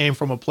like it came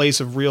from a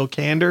place of real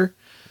candor.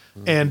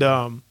 And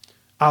I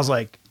was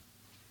like,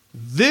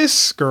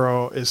 this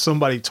girl is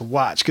somebody to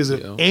watch, because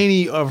if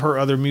any of her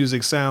other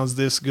music sounds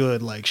this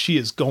good, like she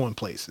is going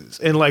places.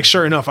 And like,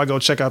 sure enough, I go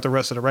check out the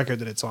rest of the record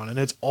that it's on, and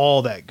it's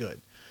all that good.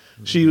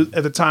 She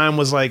at the time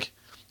was like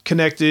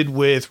connected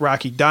with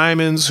Rocky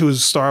Diamonds,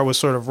 whose star was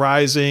sort of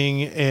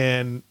rising,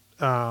 and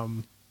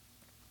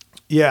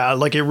yeah,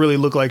 like it really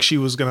looked like she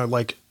was gonna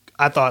like.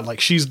 I thought like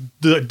she's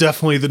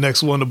definitely the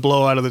next one to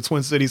blow out of the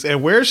Twin Cities.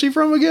 And where is she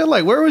from again?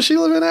 Like, where was she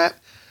living at?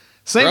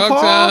 St.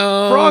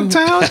 Paul,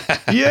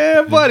 Frogtown.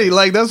 Yeah, buddy.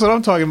 Like, that's what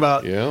I'm talking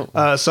about.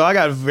 Yeah. So I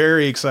got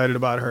very excited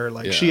about her.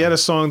 Like, she had a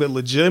song that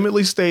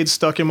legitimately stayed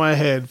stuck in my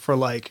head for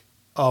like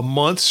a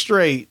month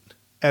straight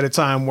at a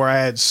time where I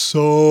had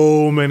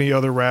so many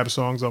other rap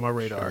songs on my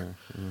radar. Sure.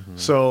 Mm-hmm.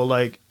 So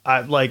like,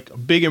 I like a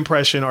big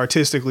impression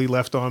artistically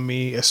left on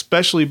me,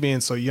 especially being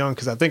so young.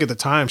 Cause I think at the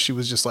time she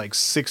was just like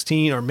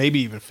 16 or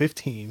maybe even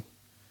 15,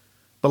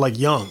 but like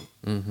young.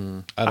 Mm-hmm.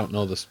 I don't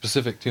know the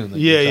specific tune that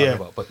you're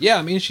talking about, but yeah,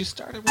 I mean, she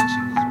started when she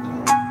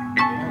was.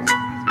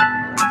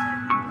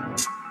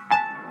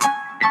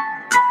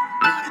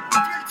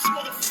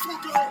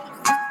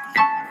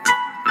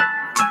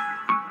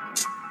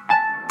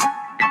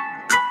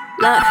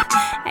 Look,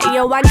 hey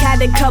yo, I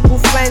got a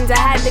couple friends, I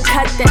had to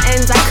cut the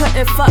ends. I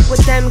couldn't fuck with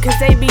them, cause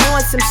they be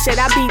on some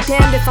shit. I be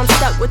damned if I'm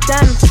stuck with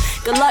them.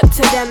 Good luck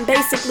to them.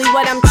 Basically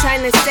what I'm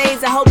trying to say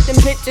is I hope them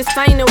bitches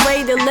find a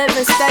way to live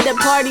instead of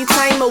party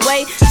time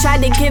away.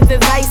 Tried to give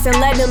advice and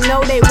let them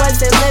know they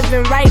wasn't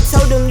living right.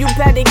 Told them you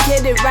better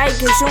get it right,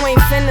 cause you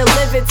ain't finna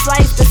live it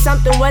twice. But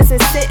something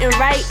wasn't sitting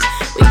right.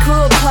 We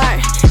grew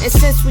apart, and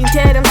since we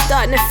did, I'm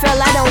starting to feel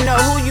I don't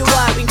know who you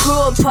are. We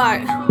grew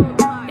apart,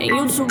 and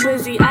you too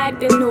busy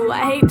acting new.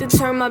 I hate to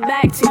turn my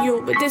back to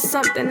you, but this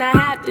something I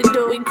have to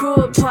do. We grew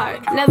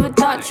apart. Never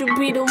thought you'd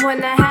be the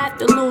one I have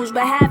to lose,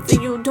 but half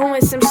of you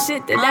doing some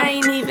shit that I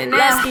ain't even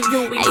asking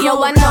you. We grew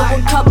apart. I know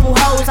a couple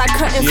hoes I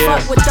couldn't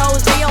fuck with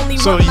those. They only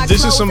so want my this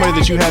is clothes. somebody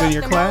that you had in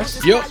your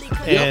class? Yep.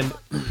 And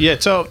yeah,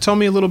 tell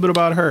me a little bit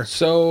about her.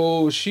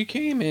 So she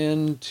came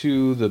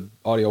into the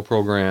audio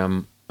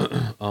program.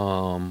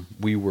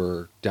 We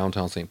were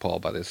downtown St. Paul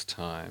by this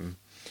time,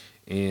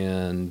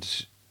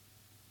 and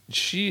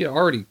she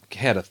already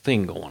had a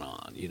thing going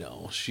on, you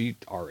know. She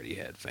already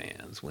had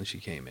fans when she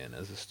came in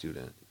as a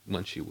student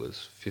when she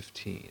was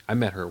 15. I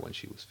met her when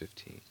she was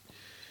 15,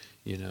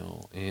 you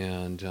know,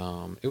 and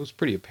it was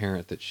pretty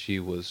apparent that she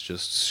was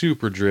just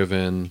super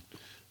driven,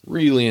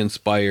 really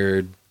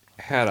inspired,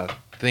 had a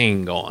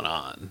thing going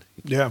on.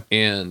 Yeah.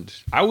 And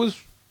I was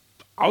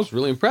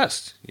really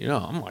impressed, you know.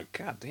 I'm like,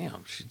 God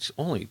damn, she's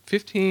only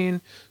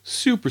 15,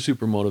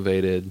 super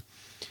motivated,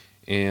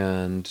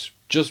 and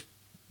just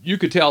you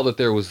could tell that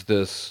there was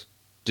this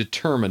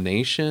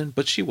determination,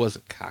 but she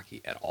wasn't cocky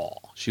at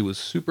all. She was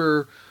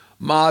super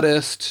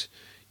modest,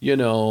 you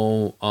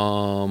know,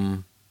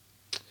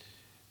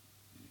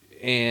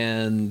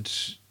 and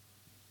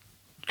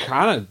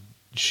kind of,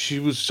 she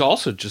was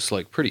also just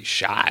like pretty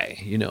shy,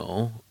 you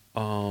know,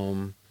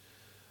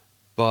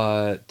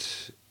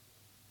 but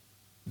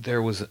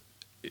there was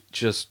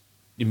just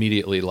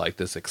immediately like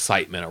this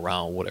excitement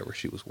around whatever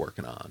she was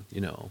working on,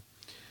 you know.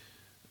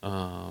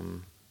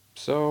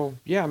 So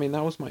yeah, I mean,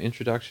 that was my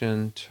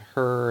introduction to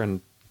her,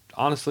 and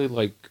honestly,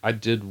 like, I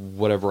did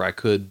whatever I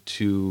could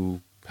to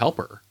help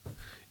her.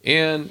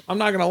 And I'm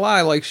not gonna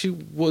lie, like, she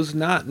was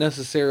not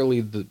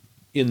necessarily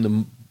in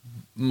the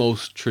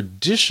most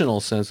traditional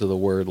sense of the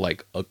word,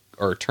 like a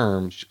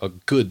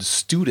good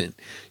student.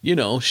 You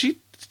know, she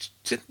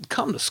didn't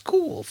come to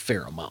school a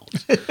fair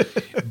amount.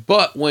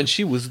 But when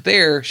she was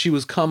there, she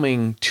was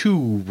coming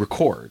to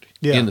record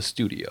in the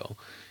studio.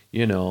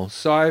 You know,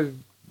 so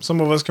some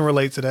of us can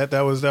relate to that.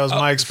 That was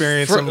my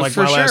experience in like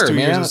my last 2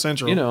 years at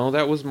Central. You know,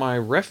 that was my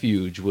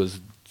refuge, was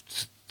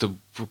the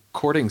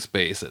recording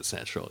space at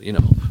Central. You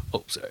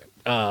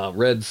know,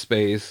 Red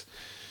Space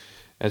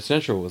at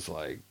Central was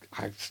like,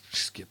 I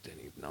skipped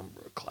any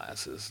number of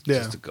classes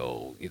just to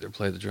go either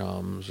play the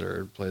drums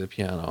or play the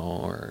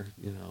piano or,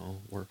 you know,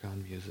 work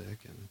on music.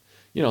 And,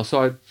 you know,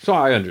 so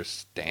I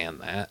understand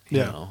that. You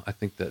know, I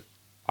think that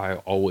I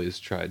always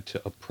tried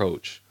to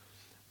approach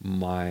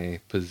my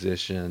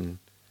position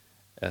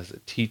as a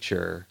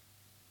teacher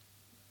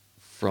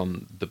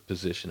from the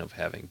position of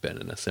having been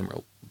in a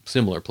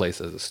similar place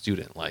as a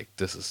student. Like,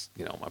 this is,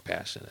 my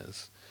passion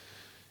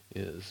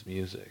is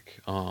music.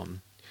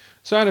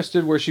 So I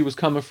understood where she was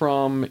coming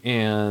from,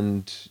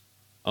 and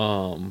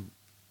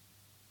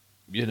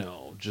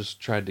just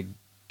tried to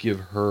give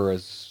her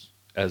as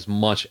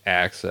much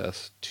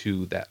access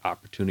to that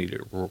opportunity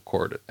to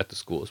record at the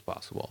school as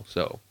possible.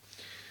 So,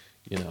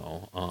 it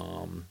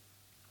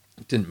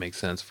didn't make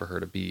sense for her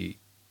to be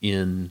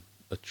in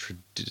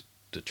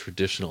the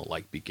traditional,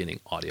 like, beginning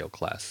audio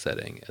class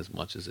setting as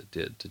much as it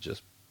did to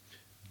just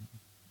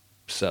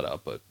set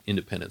up an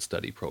independent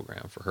study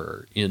program for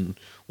her in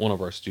one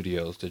of our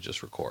studios to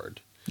just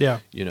record. Yeah.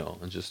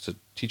 And just to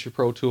teach her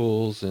Pro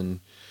Tools,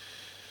 and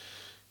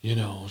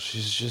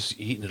she's just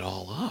eating it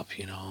all up,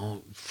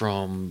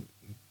 from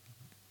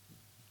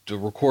the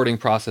recording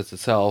process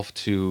itself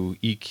to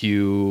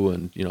EQ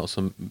and,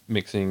 some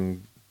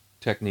mixing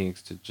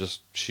techniques to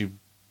just,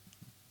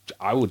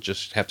 I would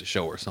just have to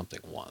show her something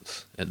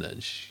once, and then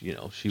she would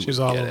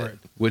all get over it,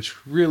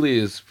 which really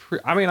is,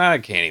 I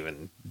can't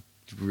even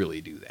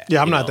really do that.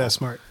 Yeah, I'm not that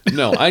smart.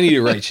 No, I need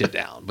to write shit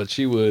down, but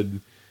she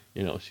would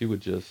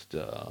just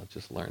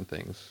learn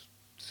things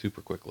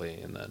super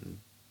quickly, and then,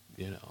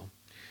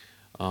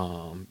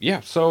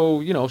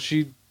 so,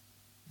 she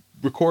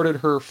recorded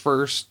her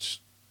first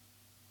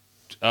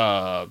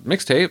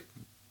mixtape,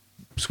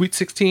 Sweet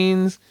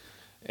 16s,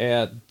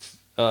 at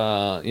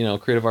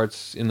Creative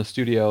Arts in the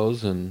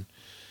Studios, and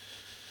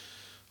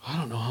I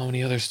don't know how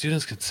many other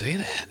students could say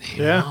that,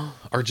 you know?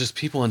 Or just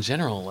people in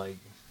general, like,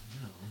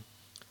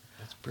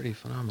 that's pretty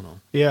phenomenal.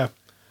 Yeah.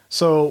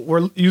 So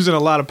we're using a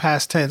lot of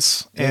past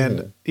tense,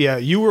 and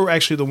you were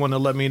actually the one that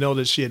let me know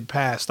that she had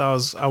passed. I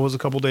was a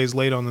couple days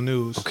late on the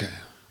news. Okay.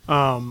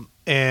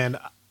 And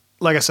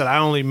like I said, I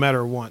only met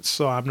her once,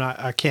 so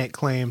I can't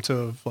claim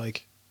to have,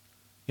 like,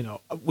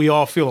 we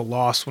all feel a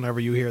loss whenever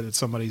you hear that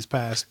somebody's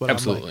passed, but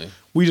absolutely.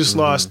 We just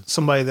lost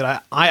somebody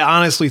that I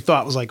honestly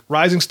thought was like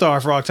rising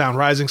star for Rocktown,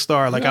 rising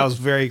star. Like, I was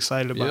very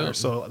excited about her.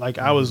 So, like,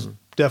 I was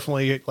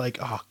definitely like,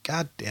 oh,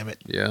 God damn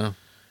it. Yeah.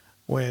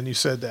 When you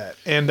said that.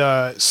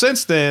 And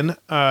since then,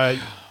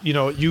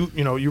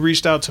 you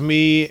reached out to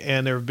me,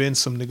 and there have been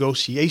some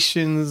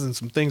negotiations and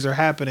some things are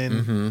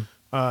happening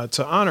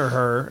to honor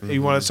her.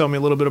 You want to tell me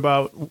a little bit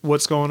about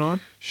what's going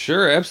on?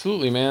 Sure,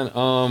 absolutely, man.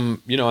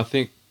 I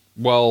think,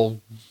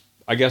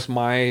 I guess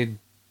my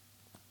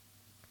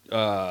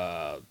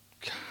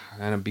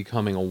kind of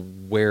becoming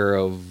aware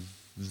of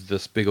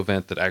this big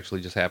event that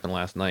actually just happened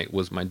last night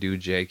was my dude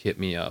Jake hit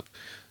me up.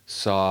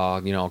 Saw,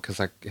 because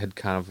I had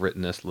kind of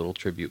written this little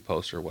tribute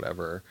post or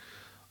whatever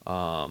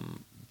for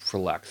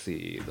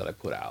Lexi that I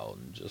put out,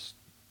 and just,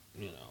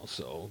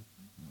 so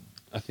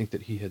I think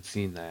that he had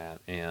seen that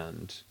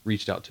and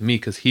reached out to me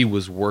because he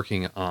was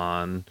working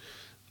on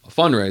a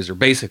fundraiser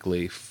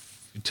basically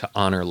to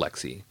honor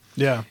Lexi.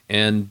 Yeah.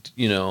 And,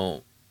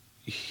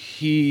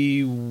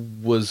 he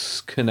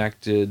was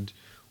connected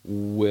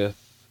with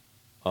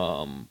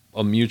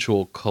a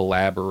mutual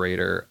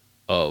collaborator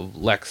of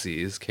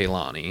Lexi's,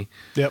 Kaylani.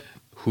 Yep.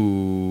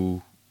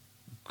 Who,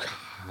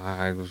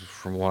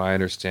 from what I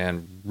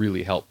understand,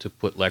 really helped to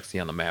put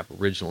Lexi on the map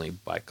originally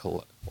by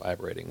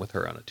collaborating with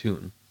her on a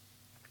tune.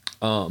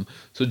 So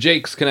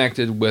Jake's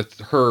connected with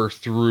her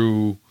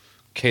through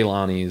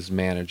Kaylani's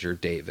manager,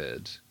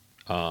 David.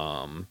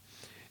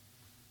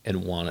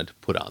 And wanted to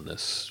put on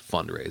this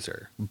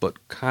fundraiser,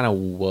 but kind of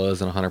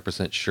wasn't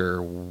 100%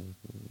 sure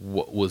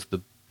what was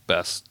the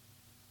best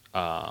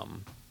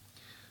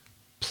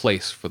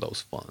place for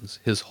those funds.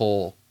 His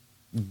whole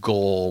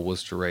goal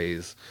was to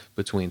raise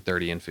between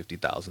 $30,000 and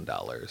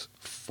 $50,000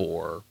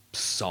 for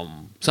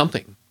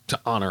something to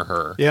honor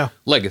her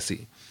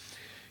legacy.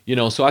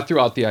 So I threw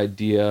out the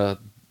idea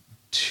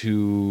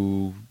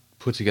to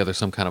put together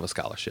some kind of a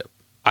scholarship.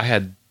 I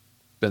had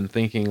been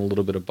thinking a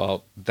little bit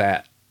about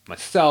that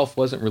myself,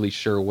 wasn't really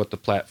sure what the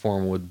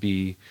platform would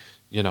be.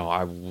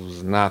 I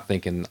was not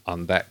thinking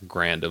on that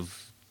grand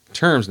of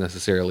terms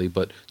necessarily,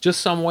 but just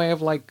some way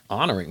of, like,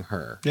 honoring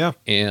her. Yeah.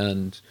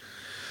 And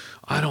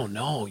I don't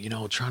know,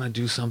 trying to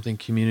do something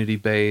community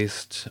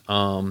based.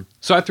 So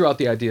I threw out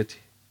the idea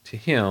to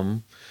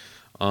him,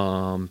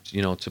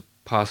 to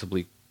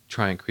possibly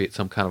try and create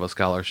some kind of a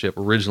scholarship.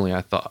 Originally,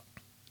 I thought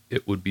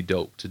it would be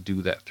dope to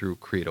do that through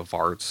Creative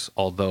Arts,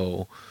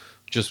 although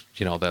just,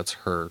 that's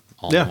her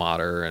alma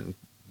mater, and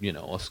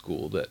a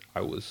school that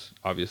I was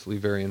obviously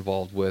very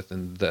involved with,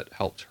 and that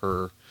helped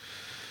her,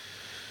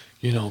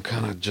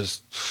 kind of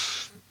just,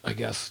 I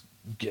guess,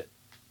 get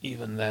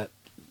even that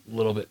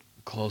little bit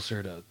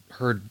closer to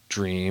her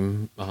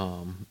dream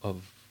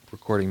of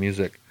recording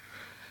music.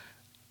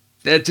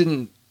 That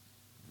didn't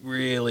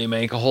really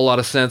make a whole lot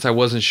of sense. I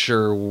wasn't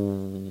sure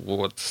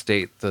what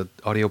state the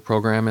audio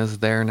program is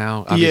there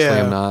now. Obviously,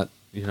 I'm not,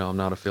 I'm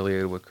not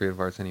affiliated with Creative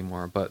Arts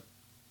anymore, but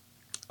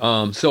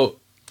so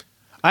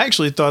I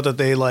actually thought that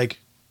they, like,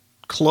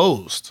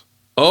 closed.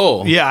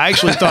 Oh, Yeah, I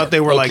actually thought they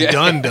were like Okay.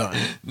 done.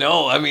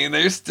 No, I mean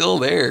they're still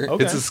there.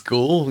 Okay. It's a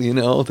school, you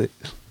know. They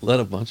let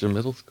a bunch of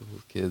middle school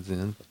kids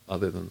in.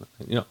 Other than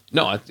that,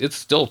 no, it's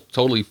still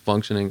totally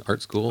functioning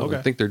art school. Okay.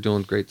 I think they're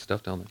doing great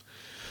stuff down there.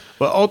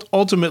 But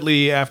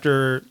ultimately,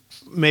 after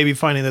maybe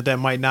finding that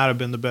might not have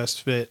been the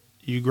best fit,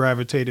 you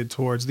gravitated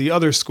towards the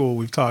other school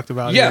we've talked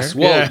about. Yes,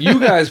 here. well, Yeah. you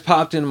guys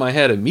popped in my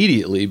head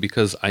immediately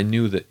because I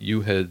knew that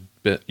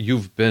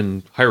you've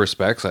been High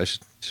Respects. I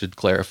should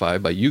clarify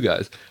by you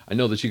guys. I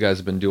know that you guys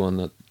have been doing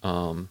the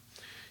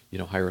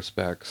High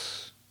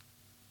Respects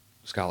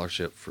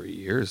scholarship for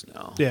years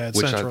now. Yeah, it's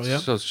Central, yeah.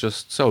 So it's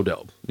just so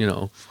dope.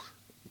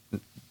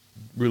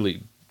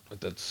 Really,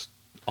 that's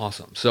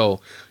awesome.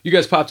 So you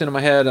guys popped into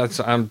my head.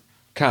 I'm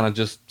kind of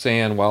just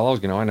saying, well,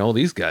 I know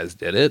these guys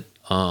did it.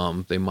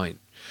 They might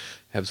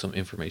have some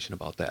information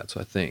about that.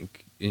 So I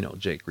think,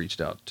 Jake reached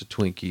out to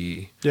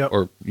Twinkie, Yep.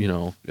 or,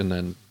 and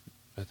then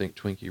I think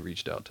Twinkie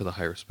reached out to the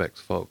High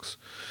Respects folks.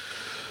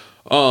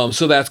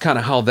 So that's kind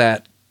of how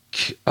that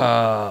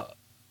got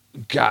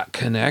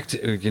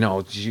connected.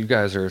 You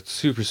guys are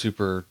super,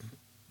 super,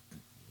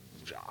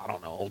 I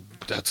don't know,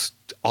 that's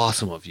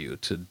awesome of you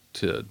to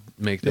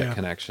make that Yeah.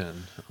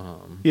 connection.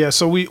 Yeah,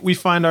 so we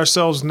find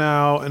ourselves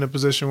now in a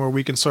position where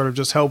we can sort of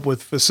just help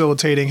with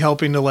facilitating,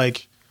 helping to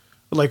like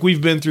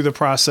we've been through the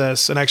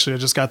process, and actually I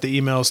just got the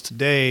emails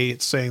today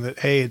saying that,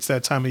 hey, it's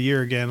that time of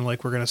year again,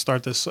 like we're going to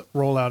start this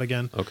rollout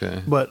again.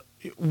 Okay. But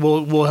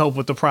we'll help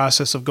with the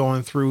process of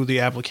going through the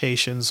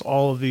applications.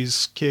 All of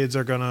these kids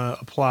are going to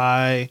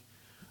apply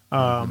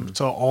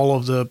to all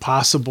of the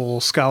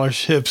possible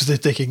scholarships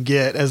that they can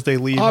get as they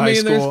leave high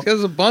school.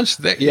 There's a bunch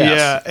there.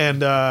 Yeah,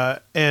 and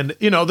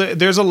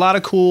there's a lot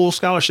of cool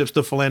scholarships.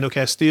 The Philando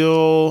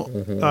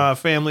Castile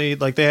family,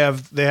 like they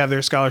have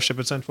their scholarship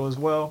at Central as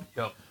well.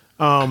 Yep.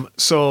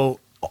 So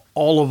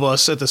all of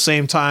us at the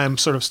same time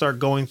sort of start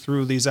going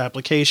through these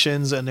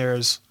applications, and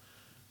there's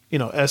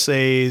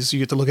essays. You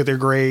get to look at their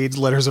grades,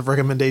 letters of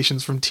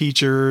recommendations from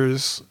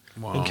teachers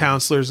and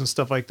counselors and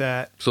stuff like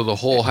that. So the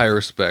whole High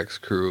Respects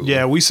crew.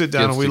 Yeah, we sit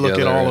down gets and we look at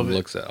together all and of it.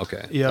 Looks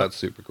at Yeah. That's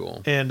super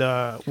cool. And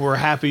we're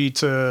happy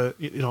to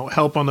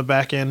help on the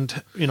back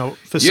end,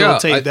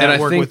 facilitate that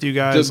work with you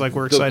guys.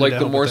 We're excited. Like to the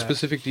help more with that.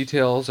 specific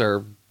details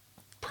are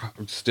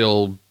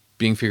still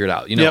being figured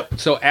out. Yep.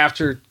 So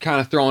after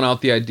kind of throwing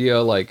out the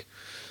idea like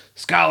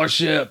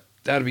scholarship,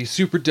 that'd be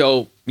super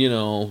dope.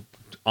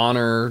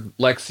 Honor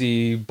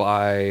Lexi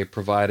by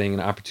providing an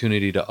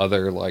opportunity to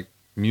other like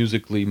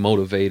musically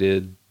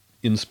motivated,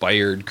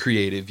 inspired,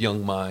 creative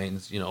young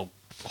minds.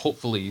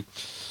 Hopefully,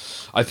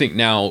 I think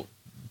now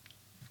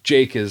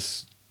Jake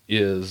is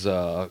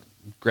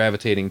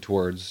gravitating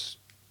towards,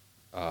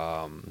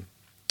 aiming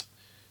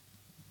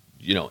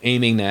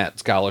that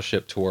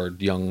scholarship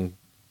toward young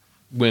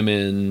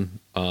women,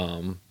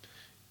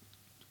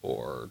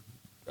 or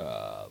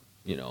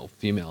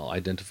female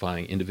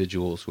identifying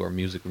individuals who are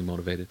musically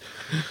motivated.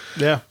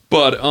 Yeah.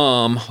 But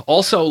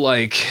also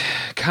like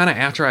kind of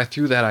after I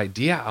threw that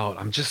idea out,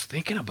 I'm just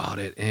thinking about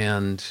it,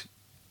 and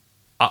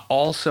I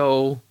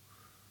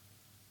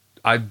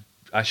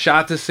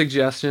shot this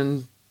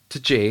suggestion to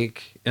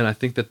Jake, and I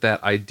think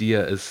that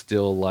idea is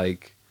still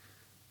like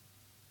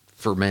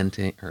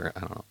fermenting, or I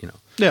don't know,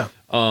 Yeah.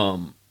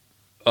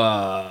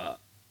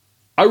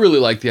 I really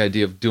like the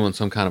idea of doing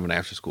some kind of an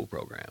after school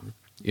program.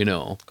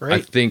 Great. I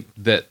think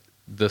that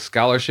the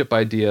scholarship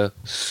idea,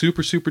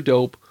 super, super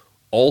dope.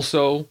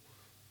 Also,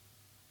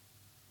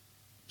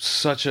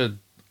 such an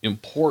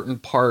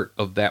important part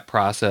of that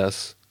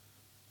process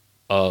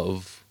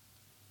of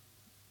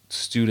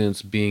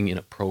students being in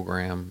a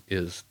program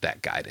is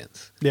that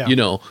guidance.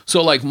 Yeah.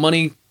 So like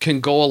money can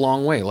go a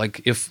long way.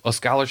 Like if a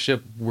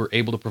scholarship were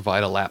able to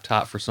provide a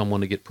laptop for someone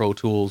to get Pro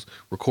Tools,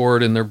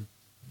 record in their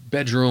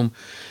bedroom,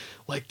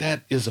 like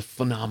that is a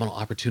phenomenal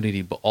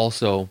opportunity, but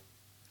also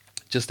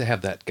just to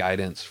have that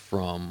guidance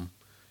from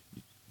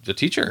the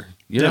teacher,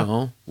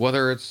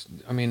 whether it's,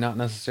 not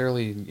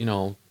necessarily,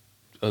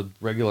 a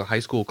regular high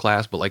school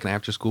class, but like an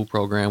after school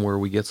program where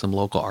we get some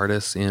local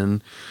artists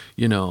in,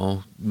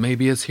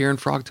 maybe it's here in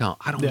Frogtown.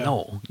 I don't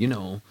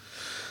know.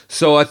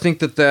 So I think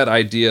that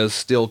idea is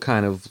still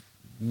kind of,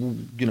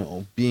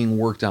 being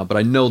worked out, but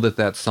I know that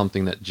that's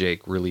something that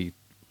Jake really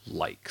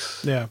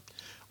likes. Yeah.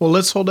 Well,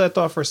 let's hold that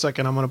thought for a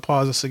second. I'm going to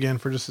pause this again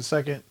for just a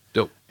second.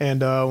 Dope.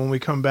 And when we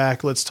come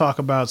back, let's talk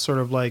about sort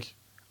of like,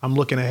 I'm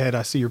looking ahead.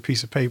 I see your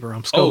piece of paper.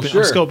 I'm scoping.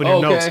 Sure. I'm scoping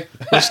your notes. Okay.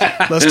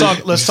 Let's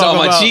talk. Let's Saw talk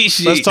my about. cheat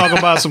sheet. Let's talk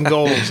about some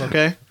goals.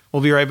 Okay.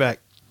 We'll be right back.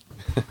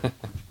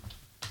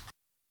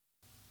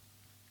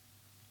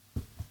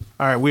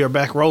 All right, we are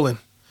back rolling.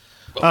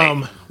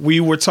 We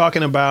were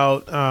talking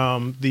about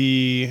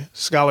the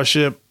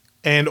scholarship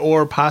and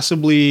or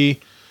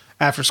possibly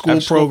after school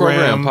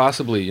program,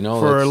 possibly,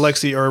 for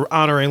Lexi, or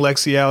honoring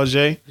Lexi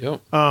Alger.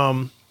 Yep.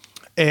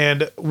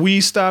 And we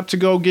stopped to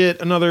go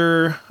get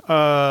another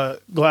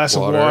glass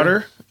of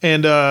water,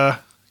 and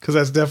because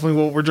that's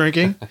definitely what we're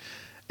drinking.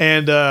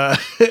 And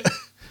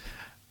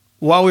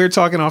while we were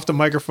talking off the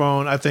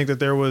microphone, I think that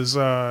there was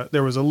a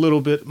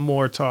little bit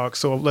more talk.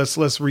 So let's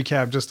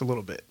recap just a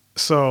little bit.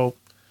 So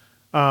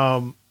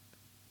There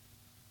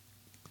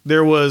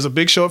was a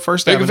big show at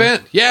First Big Avenue.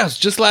 event. Yes,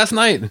 just last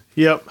night.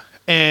 Yep.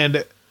 And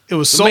it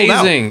was sold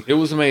out. Amazing. It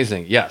was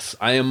amazing. Yes,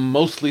 I am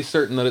mostly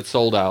certain that it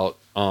sold out.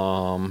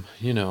 And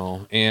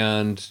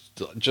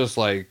just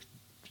like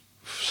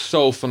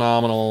so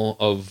phenomenal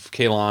of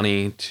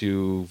Kaylani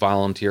to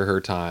volunteer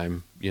her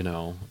time.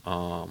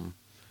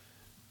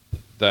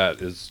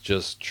 That is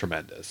just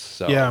tremendous.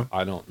 So Yeah.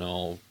 I don't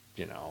know.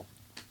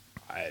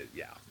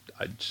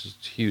 I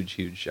just huge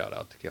shout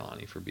out to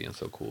Kaylani for being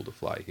so cool to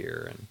fly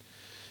here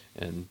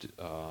and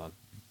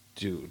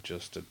do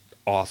just an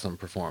awesome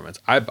performance.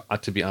 I,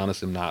 to be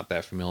honest, am not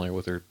that familiar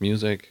with her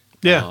music.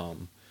 Yeah.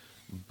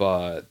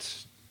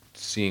 But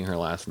seeing her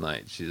last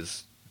night,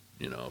 she's,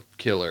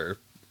 killer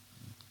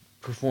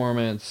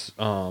performance,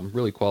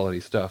 really quality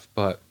stuff,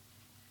 but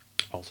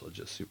also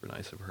just super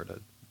nice of her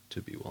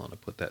to be willing to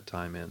put that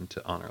time in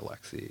to honor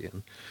Lexi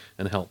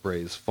and help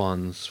raise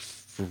funds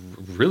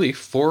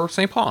for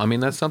St. Paul. I mean,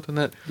 that's something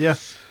that Yeah.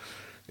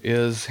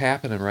 is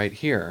happening right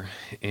here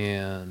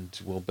and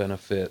will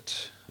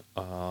benefit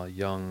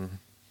young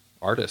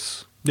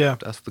artists. Yeah.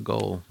 That's the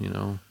goal,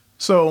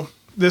 So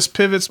this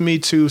pivots me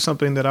to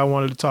something that I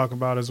wanted to talk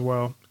about as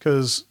well,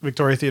 because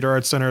Victoria Theater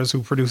Arts Center is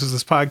who produces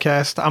this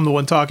podcast. I'm the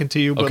one talking to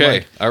you. But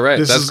Okay, all right,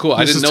 that's cool.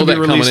 I didn't know that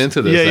coming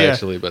into this,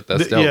 actually, but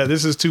that's dope. Yeah,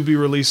 this is to be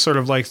released sort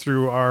of like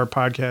through our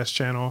podcast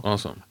channel.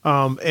 Awesome.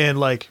 And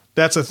like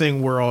that's a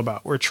thing we're all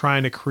about. We're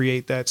trying to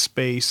create that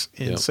space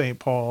in Yep. St.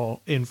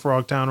 Paul, in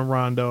Frogtown and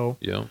Rondo,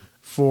 Yeah,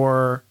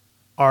 for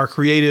our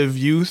creative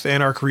youth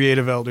and our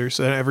creative elders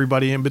and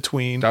everybody in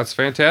between. that's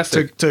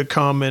fantastic. to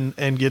come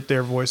and get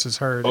their voices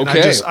heard. And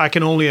Okay. I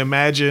can only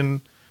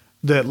imagine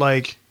that,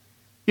 like,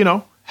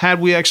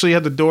 had we actually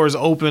had the doors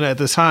open at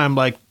this time,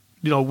 like,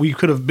 we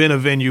could have been a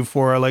venue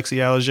for Alexi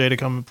Alger to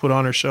come and put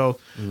on her show.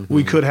 Mm-hmm.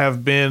 We could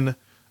have been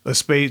a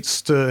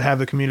space to have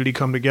the community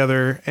come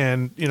together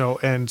and,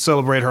 and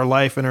celebrate her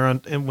life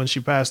and when she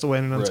passed away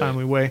in an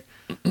untimely way.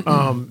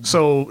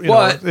 So,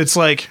 But- it's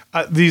like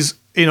these,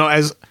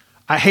 as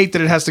I hate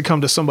that it has to come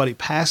to somebody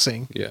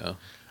passing Yeah.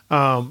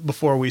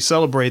 before we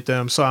celebrate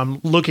them. So I'm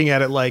looking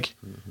at it like,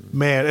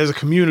 man, as a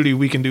community,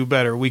 we can do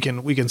better. We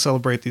can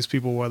celebrate these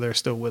people while they're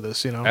still with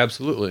us.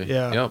 Absolutely.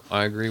 Yeah. Yep.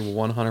 I agree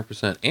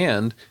 100%.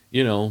 And,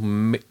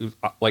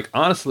 like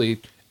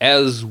honestly,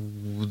 as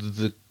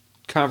the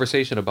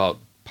conversation about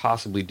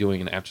possibly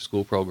doing an after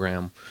school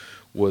program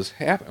is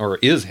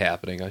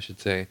happening, I should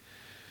say,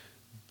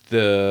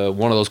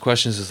 one of those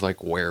questions is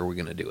like, where are we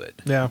going to do it?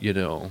 Yeah.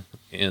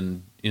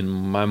 And in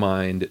my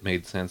mind, it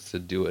made sense to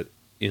do it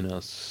in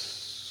a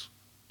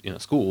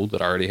school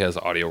that already has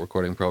an audio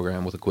recording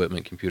program with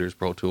equipment, computers,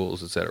 Pro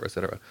Tools, et cetera, et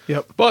cetera.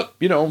 Yep. But,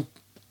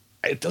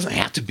 it doesn't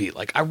have to be.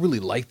 Like, I really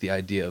like the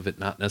idea of it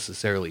not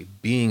necessarily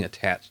being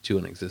attached to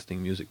an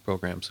existing music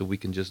program, so we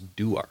can just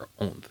do our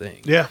own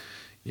thing. Yeah.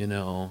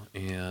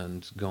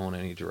 And go in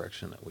any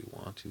direction that we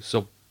want to.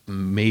 So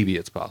maybe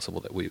it's possible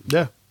that we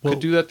Yeah. could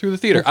do that through the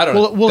theater. I don't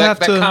know. We'll have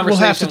to talk.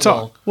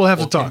 We'll have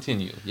to talk.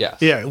 Continue. Yes.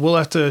 Yeah. We'll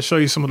have to show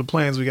you some of the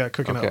plans we got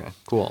cooking Okay. up.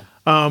 Cool.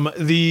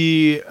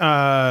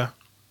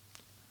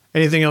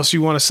 Anything else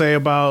you want to say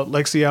about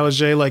Lexi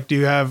Alger? Like, do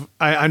you have,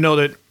 I know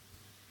that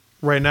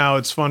right now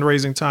it's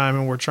fundraising time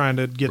and we're trying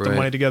to get the Right.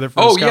 money together for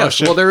Oh, the yes.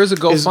 scholarship. Well, there is a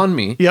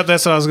GoFundMe. Yep.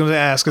 That's what I was going to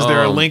ask. Is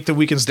there a link that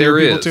we can steer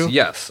There people is. to?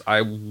 Yes.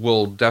 I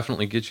will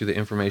definitely get you the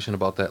information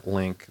about that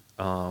link.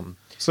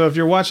 So if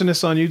you're watching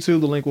this on YouTube,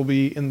 the link will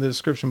be in the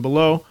description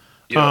below.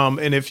 Yeah.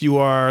 And if you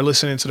are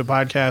listening to the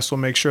podcast, we'll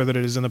make sure that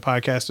it is in the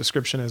podcast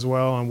description as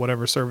well on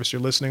whatever service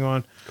you're listening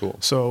on. Cool.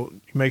 So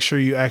make sure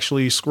you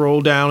actually scroll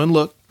down and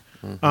look.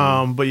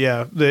 But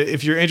yeah,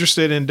 if you're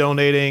interested in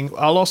donating,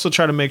 I'll also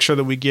try to make sure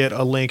that we get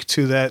a link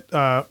to that.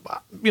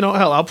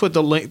 Hell, I'll put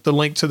the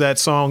link to that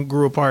song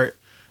 "Grew Apart"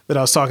 that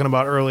I was talking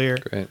about earlier.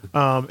 Great.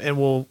 And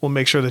we'll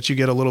make sure that you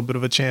get a little bit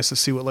of a chance to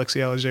see what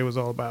Lexi Alger was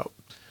all about.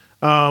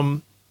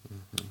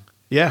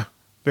 Yeah,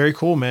 very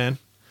cool, man.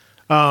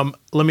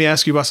 Let me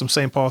ask you about some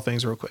St. Paul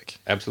things real quick.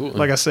 Absolutely.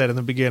 Like I said in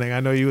the beginning,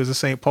 I know you as a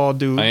St. Paul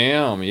dude. I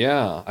am,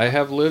 yeah. I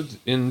have lived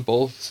in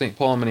both St.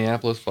 Paul and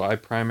Minneapolis, but I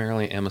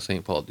primarily am a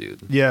St. Paul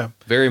dude. Yeah.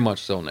 Very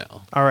much so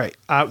now. All right.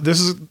 This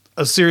is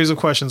a series of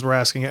questions we're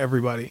asking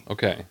everybody.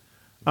 Okay.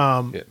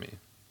 Hit me.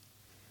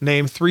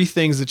 Name 3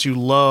 things that you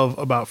love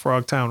about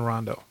Frogtown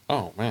Rondo.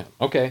 Oh, man.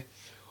 Okay.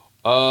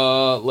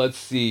 Let's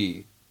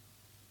see.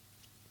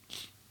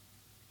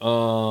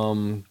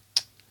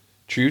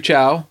 True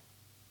Chow,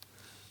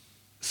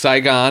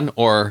 Saigon,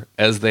 or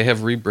as they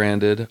have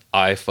rebranded,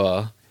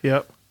 IFA,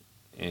 Yep.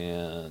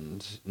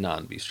 and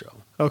Non Bistro.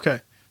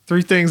 Okay.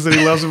 3 things that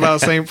he loves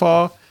about St.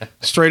 Paul.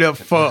 Straight up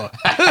pho.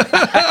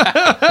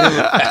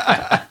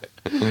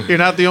 You're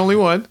not the only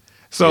one.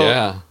 So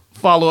Yeah.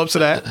 follow up to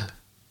that.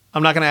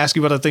 I'm not going to ask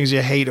you about the things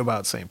you hate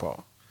about St.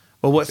 Paul.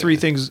 But what are 3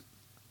 things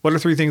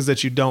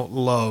that you don't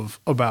love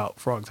about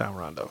Frogtown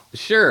Rondo?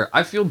 Sure,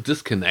 I feel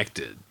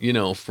disconnected,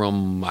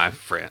 from my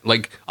friend.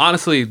 Like,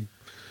 honestly,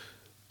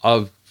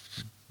 a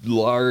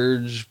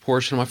large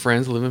portion of my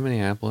friends live in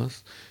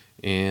Minneapolis,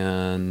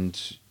 and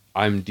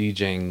I'm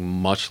DJing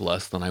much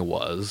less than I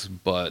was,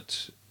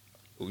 but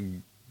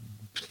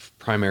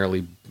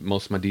primarily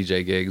most of my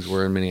DJ gigs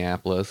were in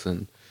Minneapolis,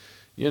 and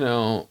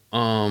I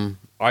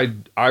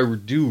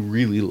do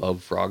really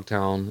love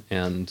Frogtown,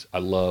 and I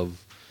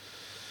love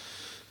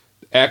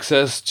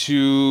access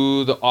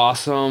to the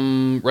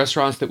awesome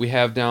restaurants that we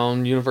have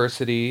down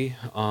University.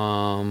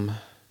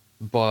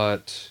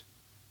 But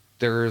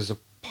there's a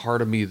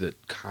part of me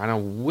that kind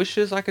of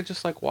wishes I could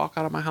just like walk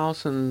out of my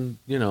house and,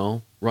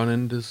 run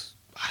into,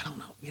 I don't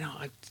know,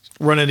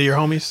 Run into your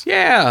homies?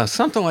 yeah,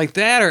 something like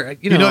that. Or,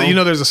 You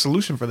know, there's a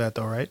solution for that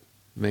though, right?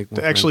 make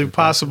more Actually friends and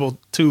possible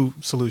two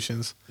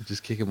solutions. friends.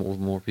 Just kick it with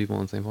more people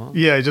in St. Paul.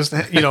 Yeah, just,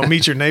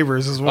 meet your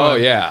neighbors as well. Oh,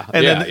 yeah.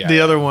 And Yeah, then yeah, the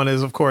yeah. other one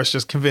is, of course,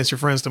 just convince your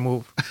friends to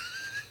move.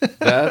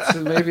 That's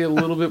maybe a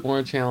little bit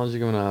more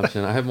challenging of an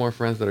option. I have more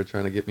friends that are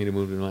trying to get me to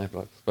move to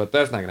Minneapolis, but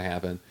that's not going to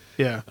happen.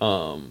 Yeah.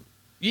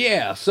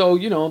 Yeah,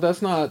 so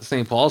that's not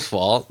St. Paul's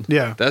fault.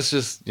 Yeah. That's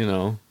just I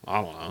don't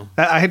know.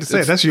 I hate to say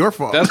it, that's your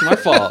fault. That's my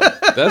fault.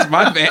 That's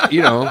my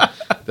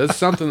that's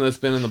something that's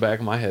been in the back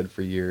of my head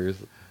for years.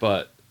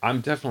 But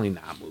I'm definitely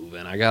not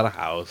moving. I got a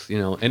house,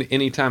 and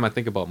anytime I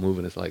think about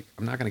moving, it's like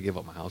I'm not gonna give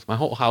up my house. My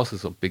whole house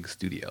is a big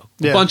studio,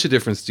 a bunch of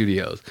different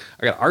studios.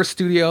 I got art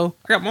studio.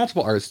 I got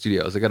multiple art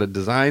studios. I got a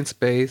design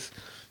space,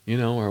 where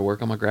I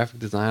work on my graphic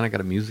design. I got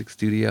a music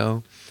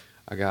studio.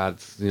 I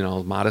got,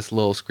 modest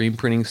little screen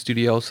printing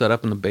studio set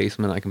up in the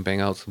basement. I can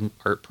bang out some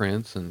art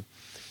prints, and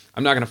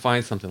I'm not going to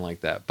find something like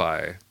that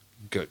by,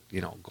 going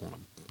to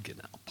get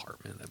an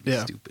apartment. That'd be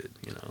stupid,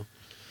 I don't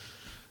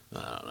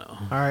know.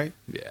 All right.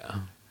 Yeah.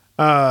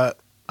 I'm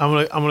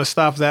gonna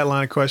stop that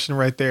line of question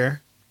right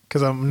there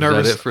because I'm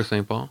nervous. Is that it for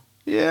St. Paul?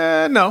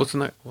 Yeah, no. What's the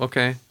next?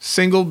 Okay.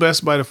 Single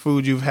best bite of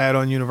food you've had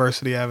on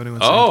University Avenue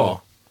in St.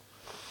 Paul.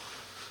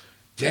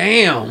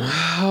 Damn.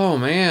 Oh,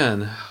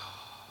 man.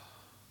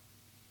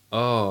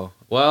 Oh,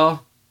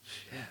 well,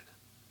 shit.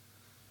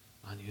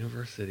 On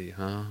University,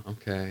 huh?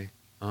 Okay.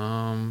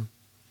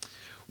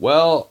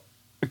 Well,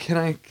 can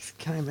I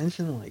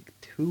mention like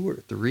 2 or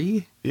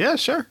 3? Yeah,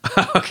 sure.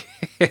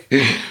 Okay.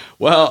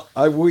 Well,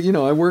 I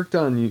worked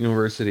on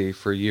University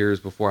for years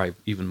before I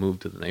even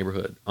moved to the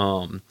neighborhood.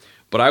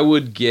 But I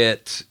would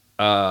get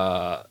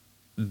the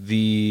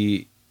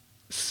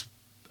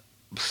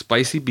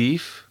spicy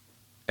beef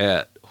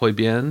at Hoi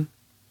Bien.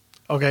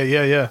 Okay,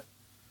 yeah.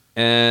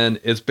 And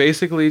it's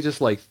basically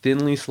just like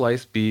thinly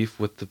sliced beef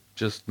with the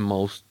just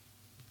most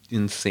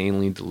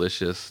insanely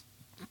delicious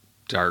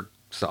dark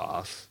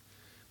sauce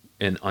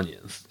and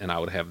onions. And I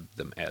would have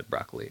them add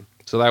broccoli.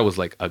 So that was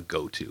like a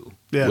go-to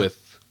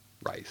with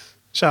rice.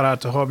 Shout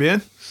out to Hoi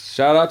Bien.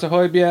 Shout out to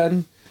Hoi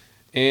Bien.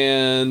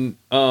 And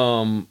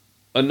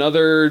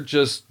another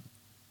just,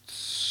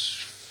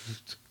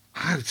 it's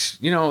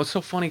so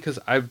funny because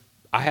I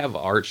have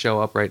an art show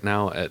up right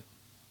now at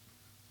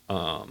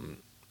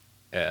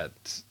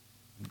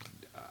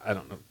I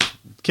don't know.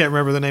 Can't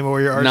remember the name of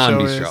where your art show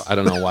Non-bistro. is. I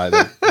don't know why.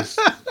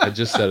 I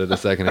just said it a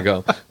second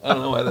ago. I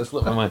don't know why that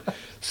slipped my mind.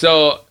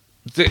 So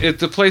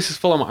the place is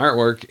full of my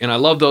artwork, and I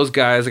love those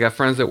guys. I got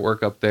friends that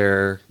work up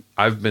there.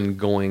 I've been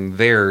going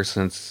there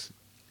since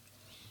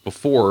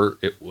before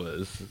it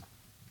was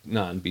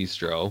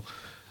non-bistro.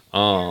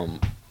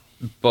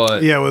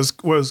 But Yeah, was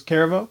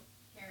Caravel?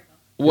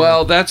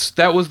 well,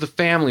 that was the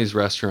family's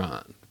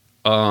restaurant.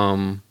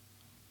 And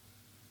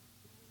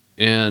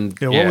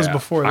what was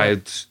before that?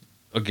 It's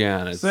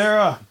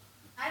Sarah.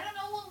 I don't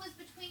know what was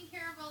between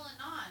Caravel and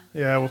Non.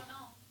 Yeah, I well, don't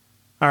know.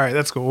 all right,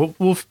 that's cool.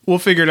 We'll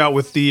figure it out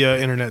with the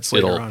internet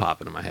later it'll on.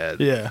 pop into my head.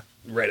 Yeah.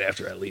 Right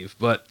after I leave.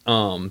 But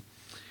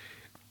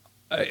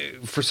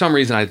for some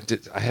reason I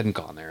hadn't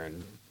gone there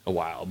in a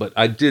while, but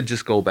I did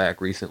just go back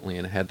recently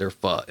and had their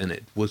pho, and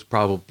it was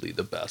probably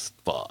the best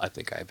pho I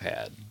think I've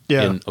had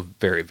in a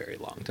very, very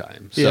long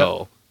time.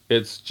 So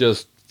it's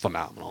just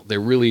phenomenal. They're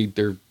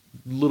a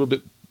little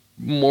bit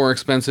more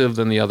expensive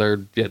than the other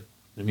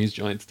Vietnamese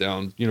joints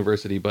down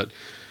University, but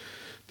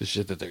the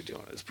shit that they're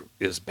doing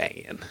is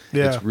banging.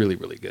 Yeah. It's really,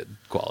 really good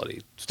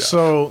quality stuff.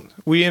 So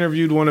we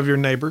interviewed one of your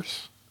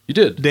neighbors, you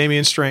did?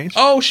 Damian Strange.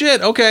 Oh,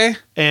 shit. Okay.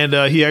 And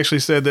he actually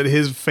said that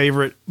his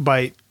favorite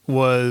bite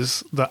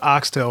was the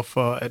oxtail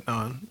pho at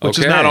Non, which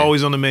is not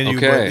always on the menu,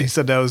 but he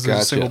said that was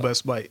the single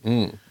best bite.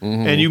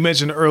 And you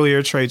mentioned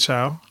earlier Trey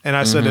Chow, and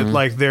I said that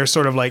like they're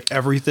sort of like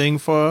everything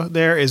pho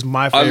there is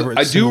my favorite.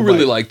 I do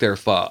really bite. like their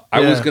pho.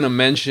 I was going to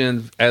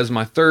mention as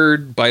my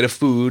third bite of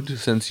food,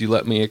 since you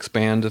let me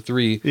expand to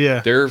 3,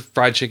 their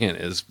fried chicken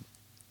is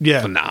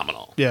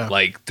phenomenal. Yeah.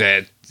 Like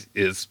that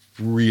is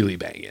really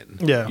banging.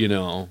 Yeah.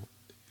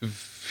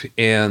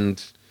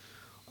 And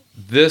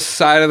this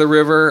side of the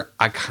river,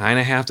 I kind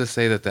of have to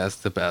say that that's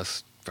the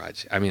best fried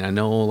chicken. I mean, I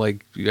know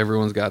like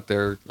everyone's got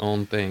their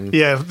own thing.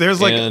 Yeah,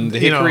 there's like and the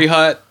Hickory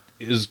Hut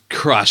is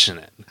crushing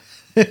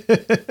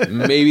it.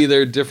 Maybe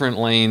they're different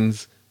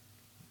lanes,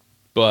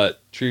 but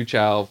True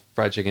Chow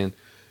fried chicken,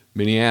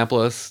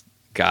 Minneapolis,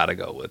 gotta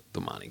go with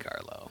the Monte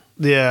Carlo.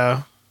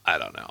 Yeah. I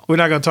don't know. We're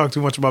not going to talk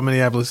too much about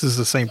Minneapolis. This is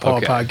a St.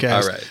 Paul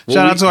podcast. All right. Well,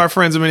 Shout out to our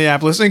friends in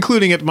Minneapolis,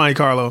 including at Monte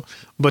Carlo.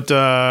 But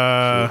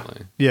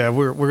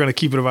we're going to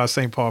keep it about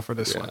St. Paul for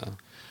this one.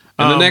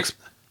 And the next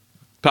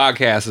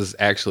podcast is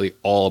actually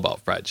all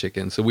about fried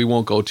chicken, so we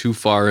won't go too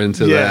far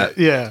into that.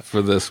 Yeah.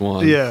 For this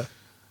one. Yeah.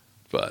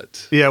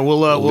 But Yeah,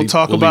 we'll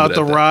talk leave about it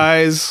the at that.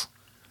 rise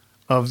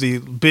of the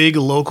big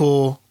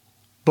local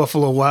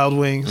Buffalo Wild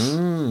Wings.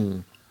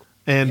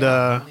 And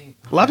a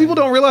lot of people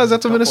don't realize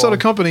that's a Minnesota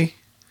company.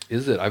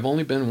 Is it? I've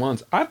only been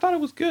once. I thought it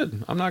was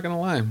good. I'm not gonna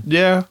lie.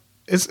 Yeah.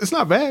 It's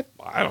not bad.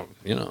 I don't.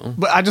 You know.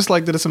 But I just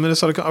like that it's a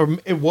Minnesota or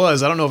it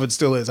was. I don't know if it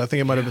still is. I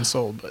think it might have been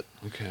sold, but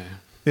Okay.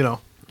 you know,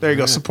 there you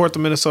go. Alright. Support the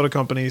Minnesota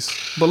companies.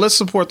 But let's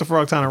support the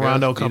Frogtown and Yes,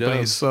 Rondo we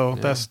companies. do. So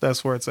Yeah.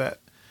 that's where it's at.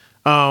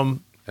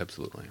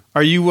 Absolutely.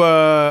 Are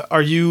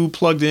you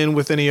plugged in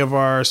with any of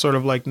our sort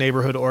of like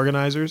neighborhood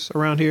organizers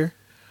around here?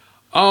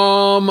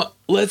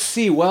 Let's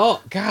see.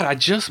 Well, God, I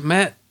just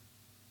met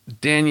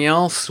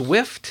Danielle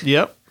Swift.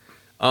 Yep.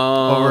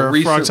 Over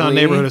recently. Frogtown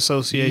Neighborhood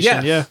Association.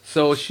 Yes. Yeah.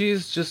 So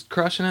she's just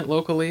crushing it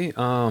locally.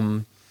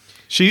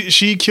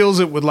 She kills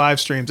it with live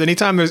streams.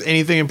 Anytime there's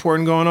anything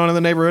important going on in the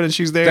neighborhood and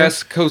she's there,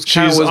 That's kind of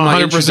she's was my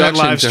 100%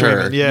 introduction live to her.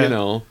 streaming. Yeah. You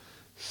know.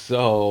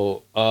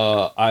 So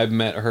I've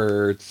met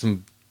her.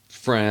 Some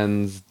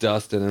friends,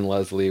 Dustin and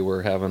Leslie,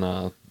 were having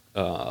a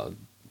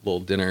little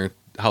dinner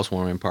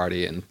housewarming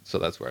party, and so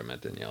that's where I met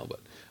Danielle.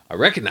 But I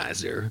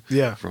recognized her.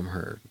 Yeah. From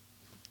her.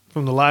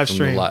 From the live From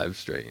stream. the live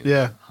stream.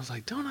 Yeah. I was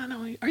like, don't I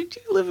know you? Do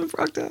you live in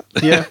Frogtown?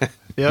 Yeah.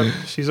 Yep.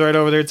 She's right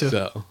over there too.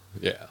 So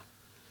yeah.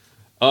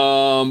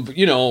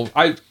 You know,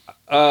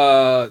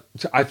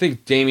 I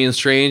think Damian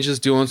Strange is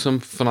doing some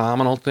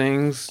phenomenal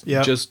things.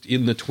 Yep. Just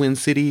in the Twin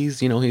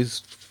Cities. You know,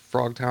 he's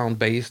Frogtown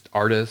based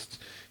artist.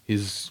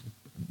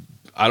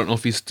 I don't know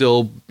if he's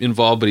still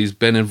involved, but he's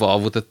been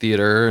involved with the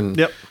theater and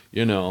Yep.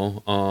 you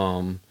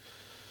know,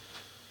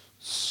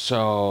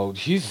 so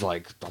he's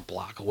like a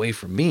block away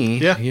from me.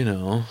 Yeah. You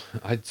know,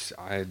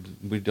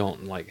 we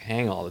don't like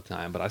hang all the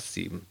time, but I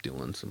see him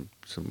doing some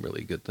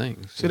really good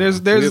things. See, there's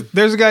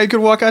a guy you could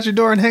walk out your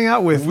door and hang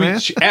out with, man.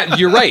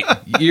 You're right.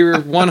 You're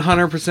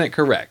 100%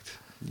 correct.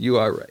 You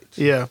are right.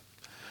 Yeah.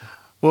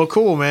 Well,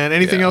 cool, man.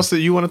 Anything Yeah. else that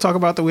you want to talk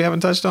about that we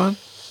haven't touched on?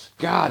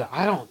 God,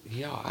 I don't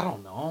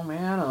know,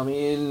 man. I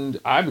mean,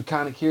 I'm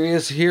kind of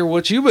curious to hear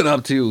what you've been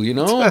up to, you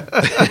know?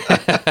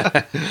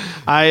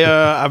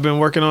 I've been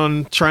working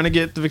on trying to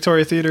get the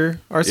Victoria Theater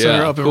Arts Yeah,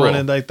 Center up and cool.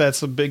 running. Like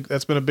that's been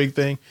a big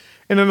thing.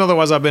 And then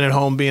otherwise, I've been at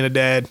home being a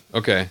dad.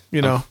 Okay.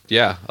 You know.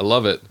 Yeah, I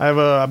love it.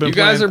 I've been. You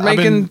guys are playing-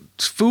 making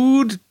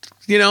food,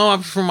 you know,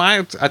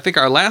 I think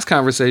our last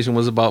conversation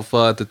was about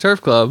pho at the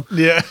Turf Club.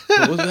 Yeah.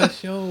 What was that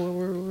show?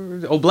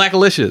 Oh,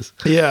 Blackalicious.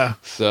 Yeah.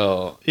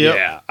 So, Yep.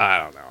 yeah, I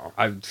don't know.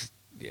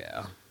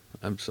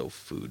 I'm so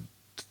food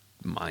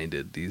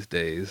minded these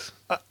days.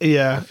 I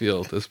Yeah.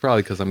 feel it's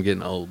probably because I'm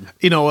getting old.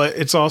 You know what?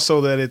 It's also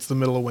that it's the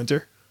middle of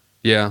winter.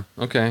 Yeah.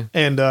 Okay.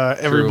 And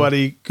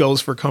everybody goes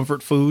for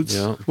comfort foods,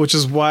 Yeah. which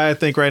is why I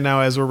think right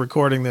now, as we're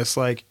recording this,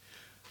 like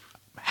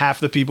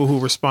half the people who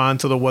respond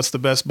to the "What's the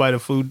best bite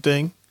of food"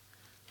 thing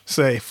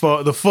say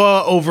the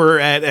pho over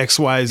at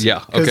XYZ.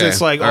 Yeah, because okay.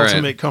 it's like All right.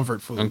 ultimate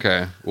comfort food.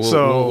 Okay.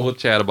 So- We'll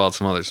chat about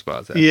some other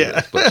spots. After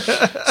Yeah. this,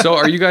 but- so,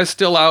 are you guys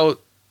still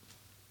out?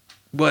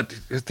 What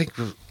I think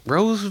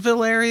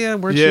Roseville area?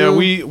 Weren't Yeah,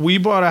 you? we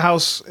bought a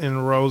house in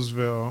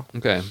Roseville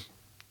Okay.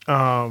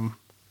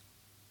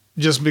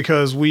 just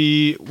because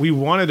we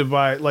wanted to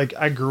buy. Like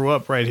I grew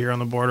up right here on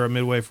the border of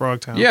Midway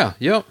Frogtown. Yeah.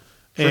 Yep.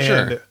 For and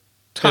sure.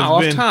 have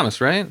Off been-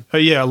 Thomas, right?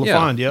 Yeah,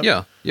 LaFond. Yep.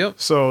 Yeah. Yep.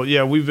 So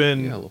yeah, we've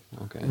been.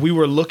 Yeah. Okay. We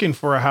were looking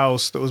for a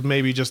house that was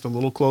maybe just a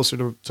little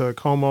closer to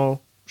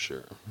Como,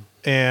 Sure.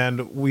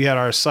 and we had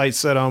our sights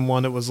set on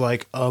one that was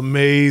like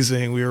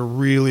amazing. We were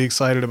really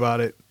excited about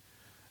it,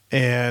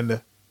 and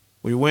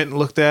we went and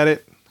looked at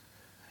it,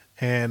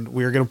 and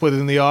we were going to put it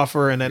in the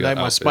offer. And that You got night,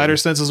 my outbid. spider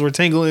senses were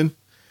tingling.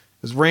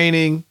 It was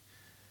raining,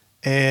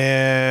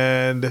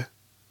 and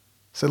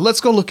said,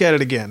 "Let's go look at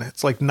it again."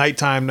 It's like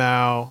nighttime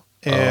now.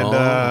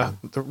 And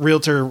the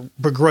realtor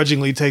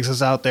begrudgingly takes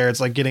us out there.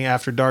 It's like getting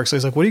after dark. So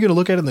he's like, "What are you going to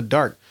look at in the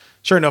dark?"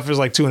 Sure enough, there's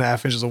like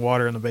 2.5 inches of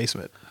water in the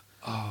basement.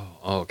 Oh,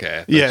 okay. I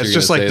thought Yeah, you it's were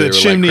just gonna like say the they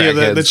were chimney of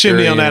the crackheads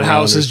chimney on scurrying that around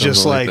house or is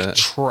just something like that.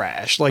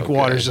 trash. Like Okay.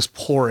 water's just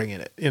pouring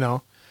in it, you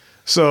know.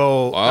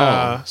 So,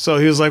 Wow. so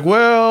he was like,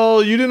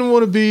 "Well, you didn't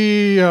want to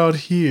be out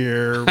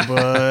here,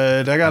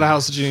 but I got a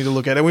house that you need to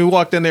look at." And we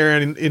walked in there,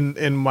 and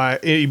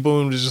E.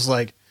 Boone was just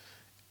like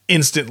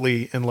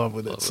instantly in love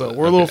with it. Love So it.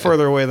 we're a little Okay.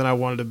 further away than I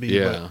wanted to be.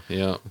 But Yeah.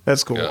 Yeah.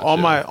 that's cool. Gotcha. All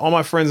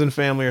my friends and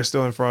family are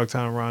still in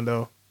Frogtown and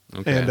Rondo,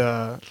 Okay.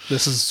 and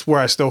this is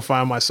where I still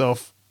find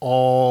myself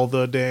all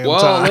the damn Well,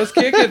 time. let's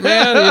kick it,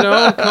 man. You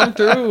know, come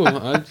through.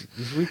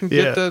 We can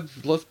Yeah. get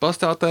let's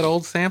bust out that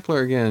old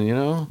sampler again. You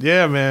know.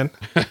 Yeah, man.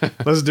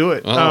 Let's do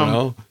it. I don't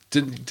know.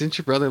 Didn't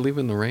your brother leave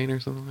in the rain or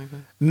something like that?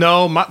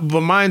 No,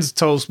 but mine's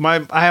toast. I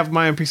have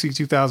my MPC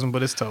 2000,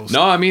 but it's toast.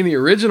 No, I mean the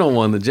original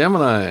one, the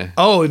Gemini.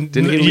 Oh,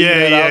 Didn't he leave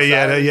that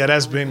outside? yeah.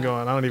 That's been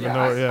going. I don't even know.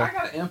 I Yeah,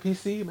 got an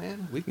MPC,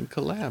 man. We can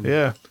collab.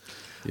 yeah,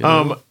 You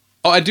know?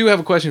 Oh, I do have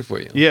a question for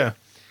you. yeah.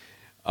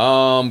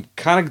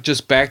 Kind of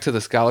just back to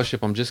the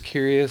scholarship. I'm just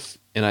curious,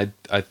 and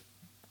I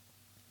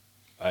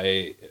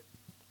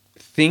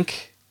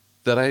think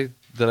that I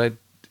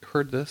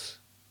heard this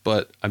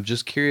but I'm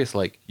just curious,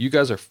 like, you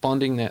guys are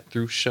funding that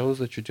through shows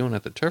that you're doing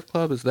at the Turf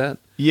Club? Is that?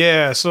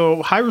 Yeah,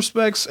 so High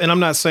Respects, and I'm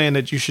not saying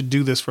that you should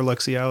do this for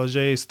Lexi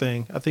Alger's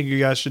thing. I think you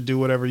guys should do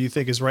whatever you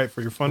think is right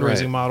for your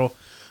fundraising Right. model.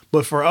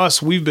 But for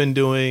us, we've been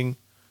doing,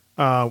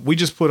 we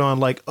just put on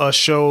like a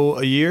show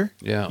a year,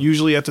 Yeah.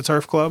 usually at the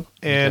Turf Club.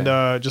 And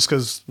just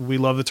because we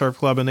love the Turf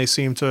Club and they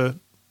seem to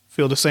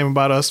feel the same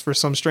about us for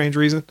some strange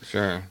reason.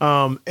 Sure.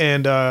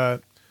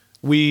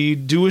 We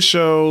do a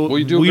show. Well,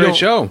 you do a great don't-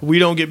 show. We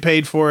don't get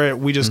paid for it.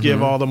 We just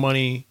give all the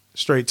money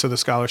straight to the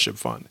scholarship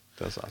fund.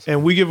 That's awesome.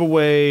 And we give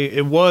away,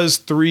 it was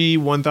 3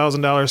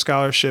 $1,000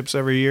 scholarships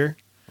every year.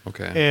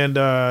 Okay. And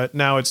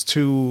now it's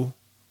 2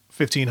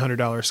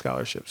 $1,500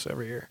 scholarships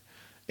every year.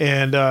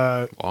 And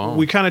Wow.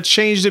 we kind of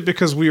changed it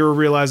because we were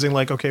realizing,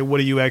 like, okay, what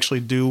do you actually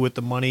do with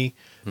the money?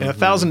 And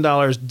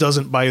 $1,000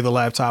 doesn't buy you the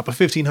laptop. A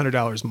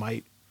 $1,500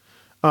 might.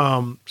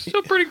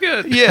 Still pretty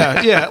good.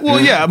 Yeah. Well,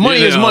 yeah, money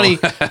You is know. money.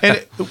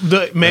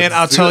 And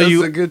I'll tell That's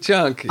you, a good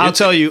chunk. I'll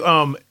tell you,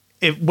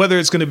 if whether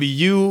it's going to be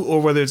you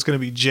or whether it's going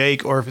to be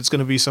Jake or if it's going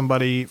to be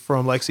somebody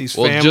from Lexi's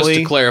Well, family. just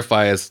to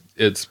clarify,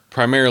 it's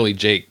primarily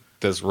Jake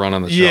that's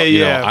running the show. Yeah, You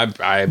yeah. know,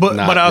 I'm but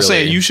not I was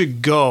really- saying you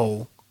should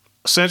go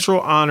Central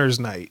Honors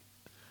Night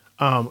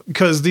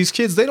because these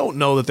kids, they don't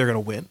know that they're going to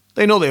win.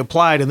 They know they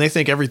applied and they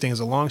think everything is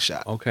a long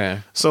shot. Okay.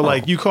 So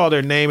like you call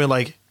their name and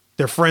like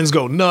their friends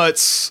go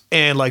nuts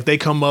and like they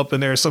come up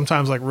and they're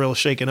sometimes like real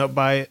shaken up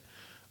by it.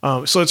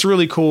 So it's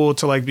really cool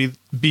to like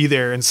be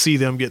there and see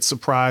them get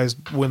surprised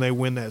when they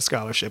win that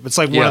scholarship. It's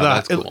like one Yeah, of the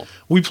that's cool.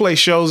 we play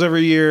shows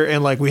every year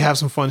and like we have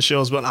some fun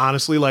shows, but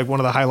honestly, like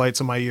one of the highlights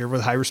of my year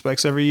with High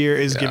Respects every year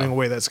is Yeah. giving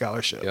away that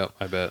scholarship. Yep,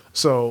 I bet.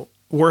 So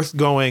worth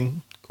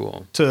going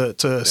Cool.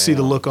 to see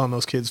the Damn. look on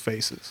those kids'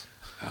 faces.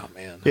 Oh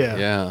man. Yeah.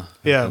 Yeah.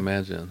 Yeah. I can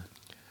imagine.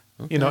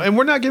 You know, and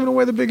we're not giving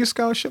away the biggest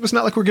scholarship. It's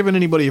not like we're giving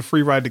anybody a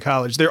free ride to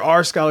college. There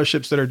are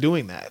scholarships that are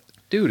doing that.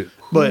 Dude,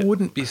 who But-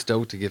 wouldn't be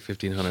stoked to get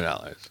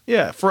 $1,500?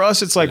 Yeah, for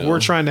us, it's like You we're know?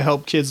 trying to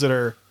help kids that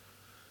are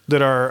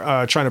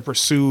trying to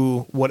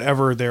pursue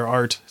whatever their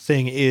art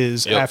thing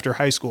is Yep. after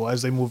high school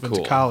as they move into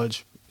Cool.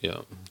 college. Yeah.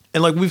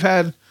 And like we've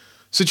had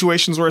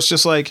situations where it's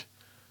just like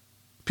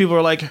people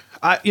are like,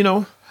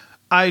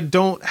 I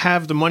don't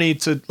have the money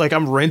to like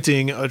I'm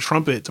renting a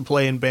trumpet to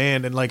play in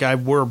band and like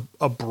we're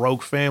a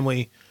broke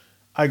family.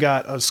 I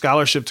got a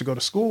scholarship to go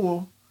to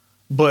school,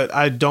 but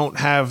I don't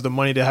have the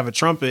money to have a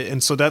trumpet,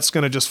 and so that's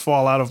going to just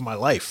fall out of my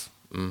life.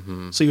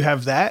 Mm-hmm. So you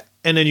have that,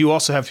 and then you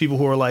also have people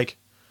who are like,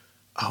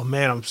 "Oh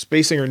man, I'm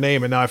spacing her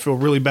name, and now I feel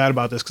really bad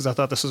about this because I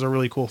thought this was a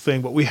really cool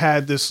thing." But we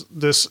had this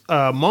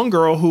Hmong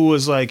girl who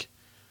was like,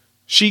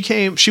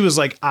 she was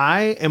like,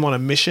 "I am on a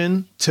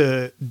mission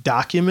to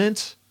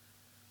document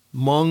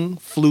Hmong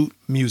flute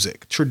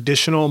music,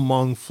 traditional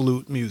Hmong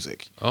flute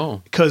music."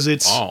 Oh. Because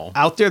it's Wow.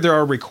 out there. There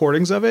are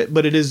recordings of it,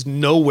 but it is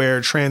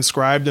nowhere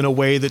transcribed in a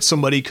way that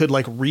somebody could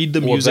like read the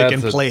music that's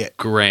and a play it.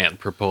 Grant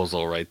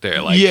proposal right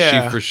there. Like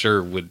Yeah. she for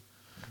sure would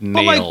But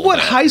nail like, what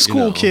that, high you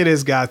school know? kid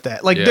has got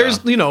that? Like, Yeah.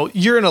 there's,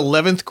 you're in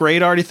 11th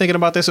grade already thinking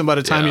about this, and by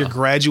the time Yeah. you're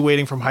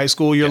graduating from high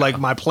school, you're like,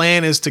 my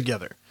plan is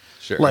together.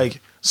 Sure.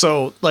 Like,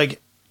 so like.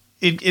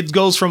 It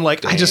goes from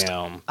like I just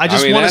Damn. want I to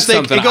mean, that's stay.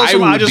 something It goes I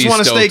from I would just be want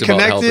to stay stoked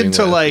about helping connected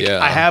to with, like yeah.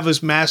 I have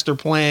this master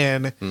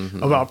plan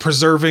about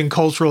preserving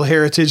cultural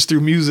heritage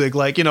through music.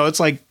 Like it's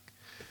like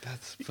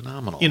That's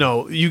phenomenal.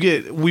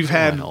 we've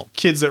had help.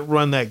 kids that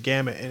run that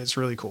gamut, and it's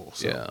really cool.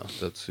 So. Yeah,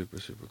 that's super,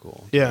 super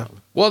cool. Yeah.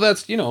 Well,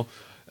 that's,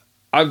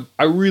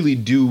 I really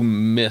do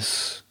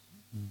miss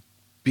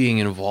being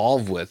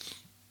involved with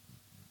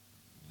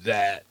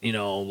that,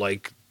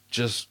 like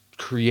just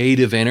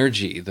creative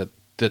energy that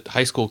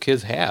high school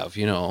kids have,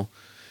 I'm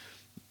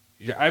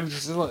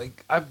just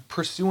like, I'm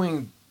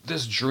pursuing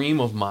this dream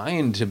of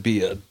mine to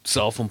be a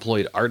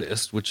self-employed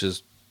artist, which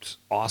is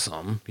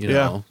awesome.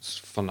 Yeah. It's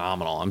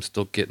phenomenal. I'm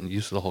still getting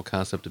used to the whole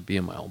concept of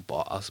being my own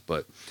boss,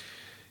 but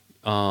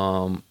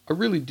I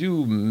really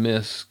do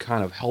miss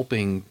kind of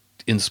helping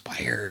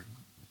inspire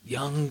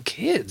young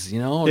kids,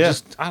 Yeah.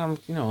 just,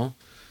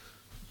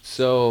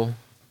 so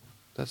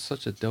that's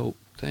such a dope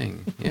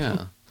thing.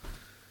 Yeah.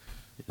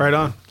 Right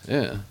on.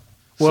 Yeah.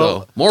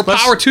 Well, So, more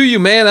let's- power to you,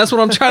 man. That's what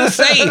I'm trying to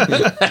say.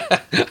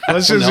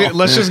 Let's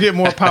just get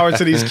more power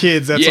to these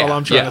kids. That's all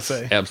I'm trying to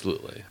say.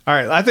 Absolutely. All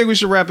right, I think we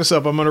should wrap this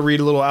up. I'm going to read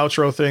a little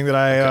outro thing that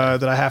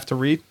I have to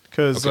read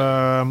because Okay.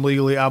 I'm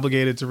legally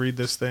obligated to read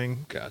this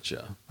thing.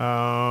 Gotcha.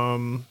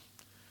 And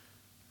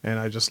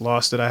I just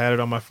lost it. I had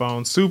it on my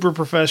phone. Super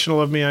professional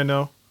of me, I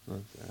know.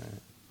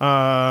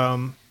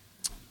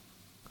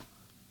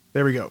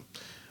 There we go.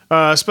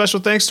 Special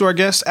thanks to our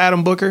guest,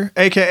 Adam Booker,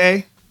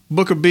 a.k.a.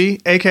 Booker B,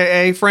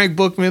 a.k.a. Frank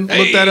Bookman.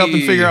 Look that up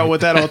and figure out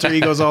what that alter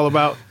ego is all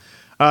about.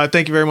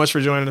 Thank you very much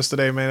for joining us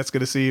today, man. It's good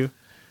to see you.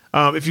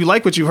 If you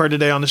like what you've heard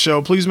today on the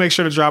show, please make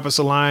sure to drop us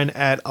a line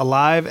at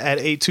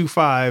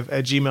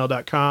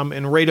alive@825@gmail.com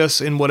and rate us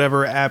in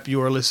whatever app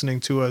you are listening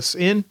to us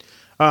in.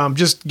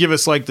 just give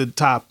us like the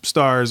top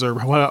stars or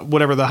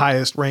whatever the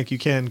highest rank you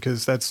can,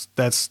 because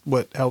that's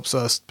what helps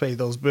us pay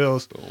those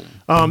bills.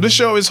 This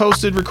show is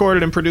hosted,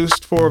 recorded, and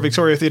produced for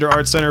Victoria Theater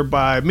Arts Center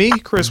by me,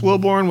 Chris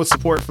Wilborn, with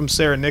support from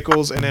Sarah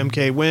Nichols and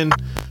MK Wynn.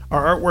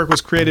 Our artwork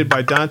was created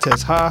by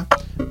Dantes Ha.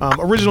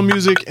 Original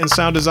music and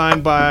sound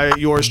design by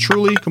yours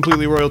truly,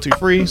 completely royalty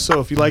free. So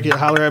if you like it,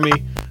 holler at me.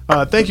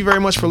 Thank you very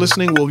much for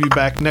listening. We'll be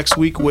back next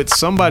week with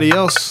somebody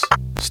else.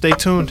 Stay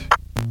tuned.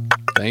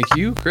 Thank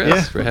you,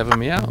 Chris, for having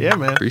me out. Yeah,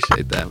 man.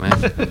 Appreciate that,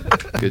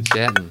 man. Good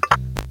chatting.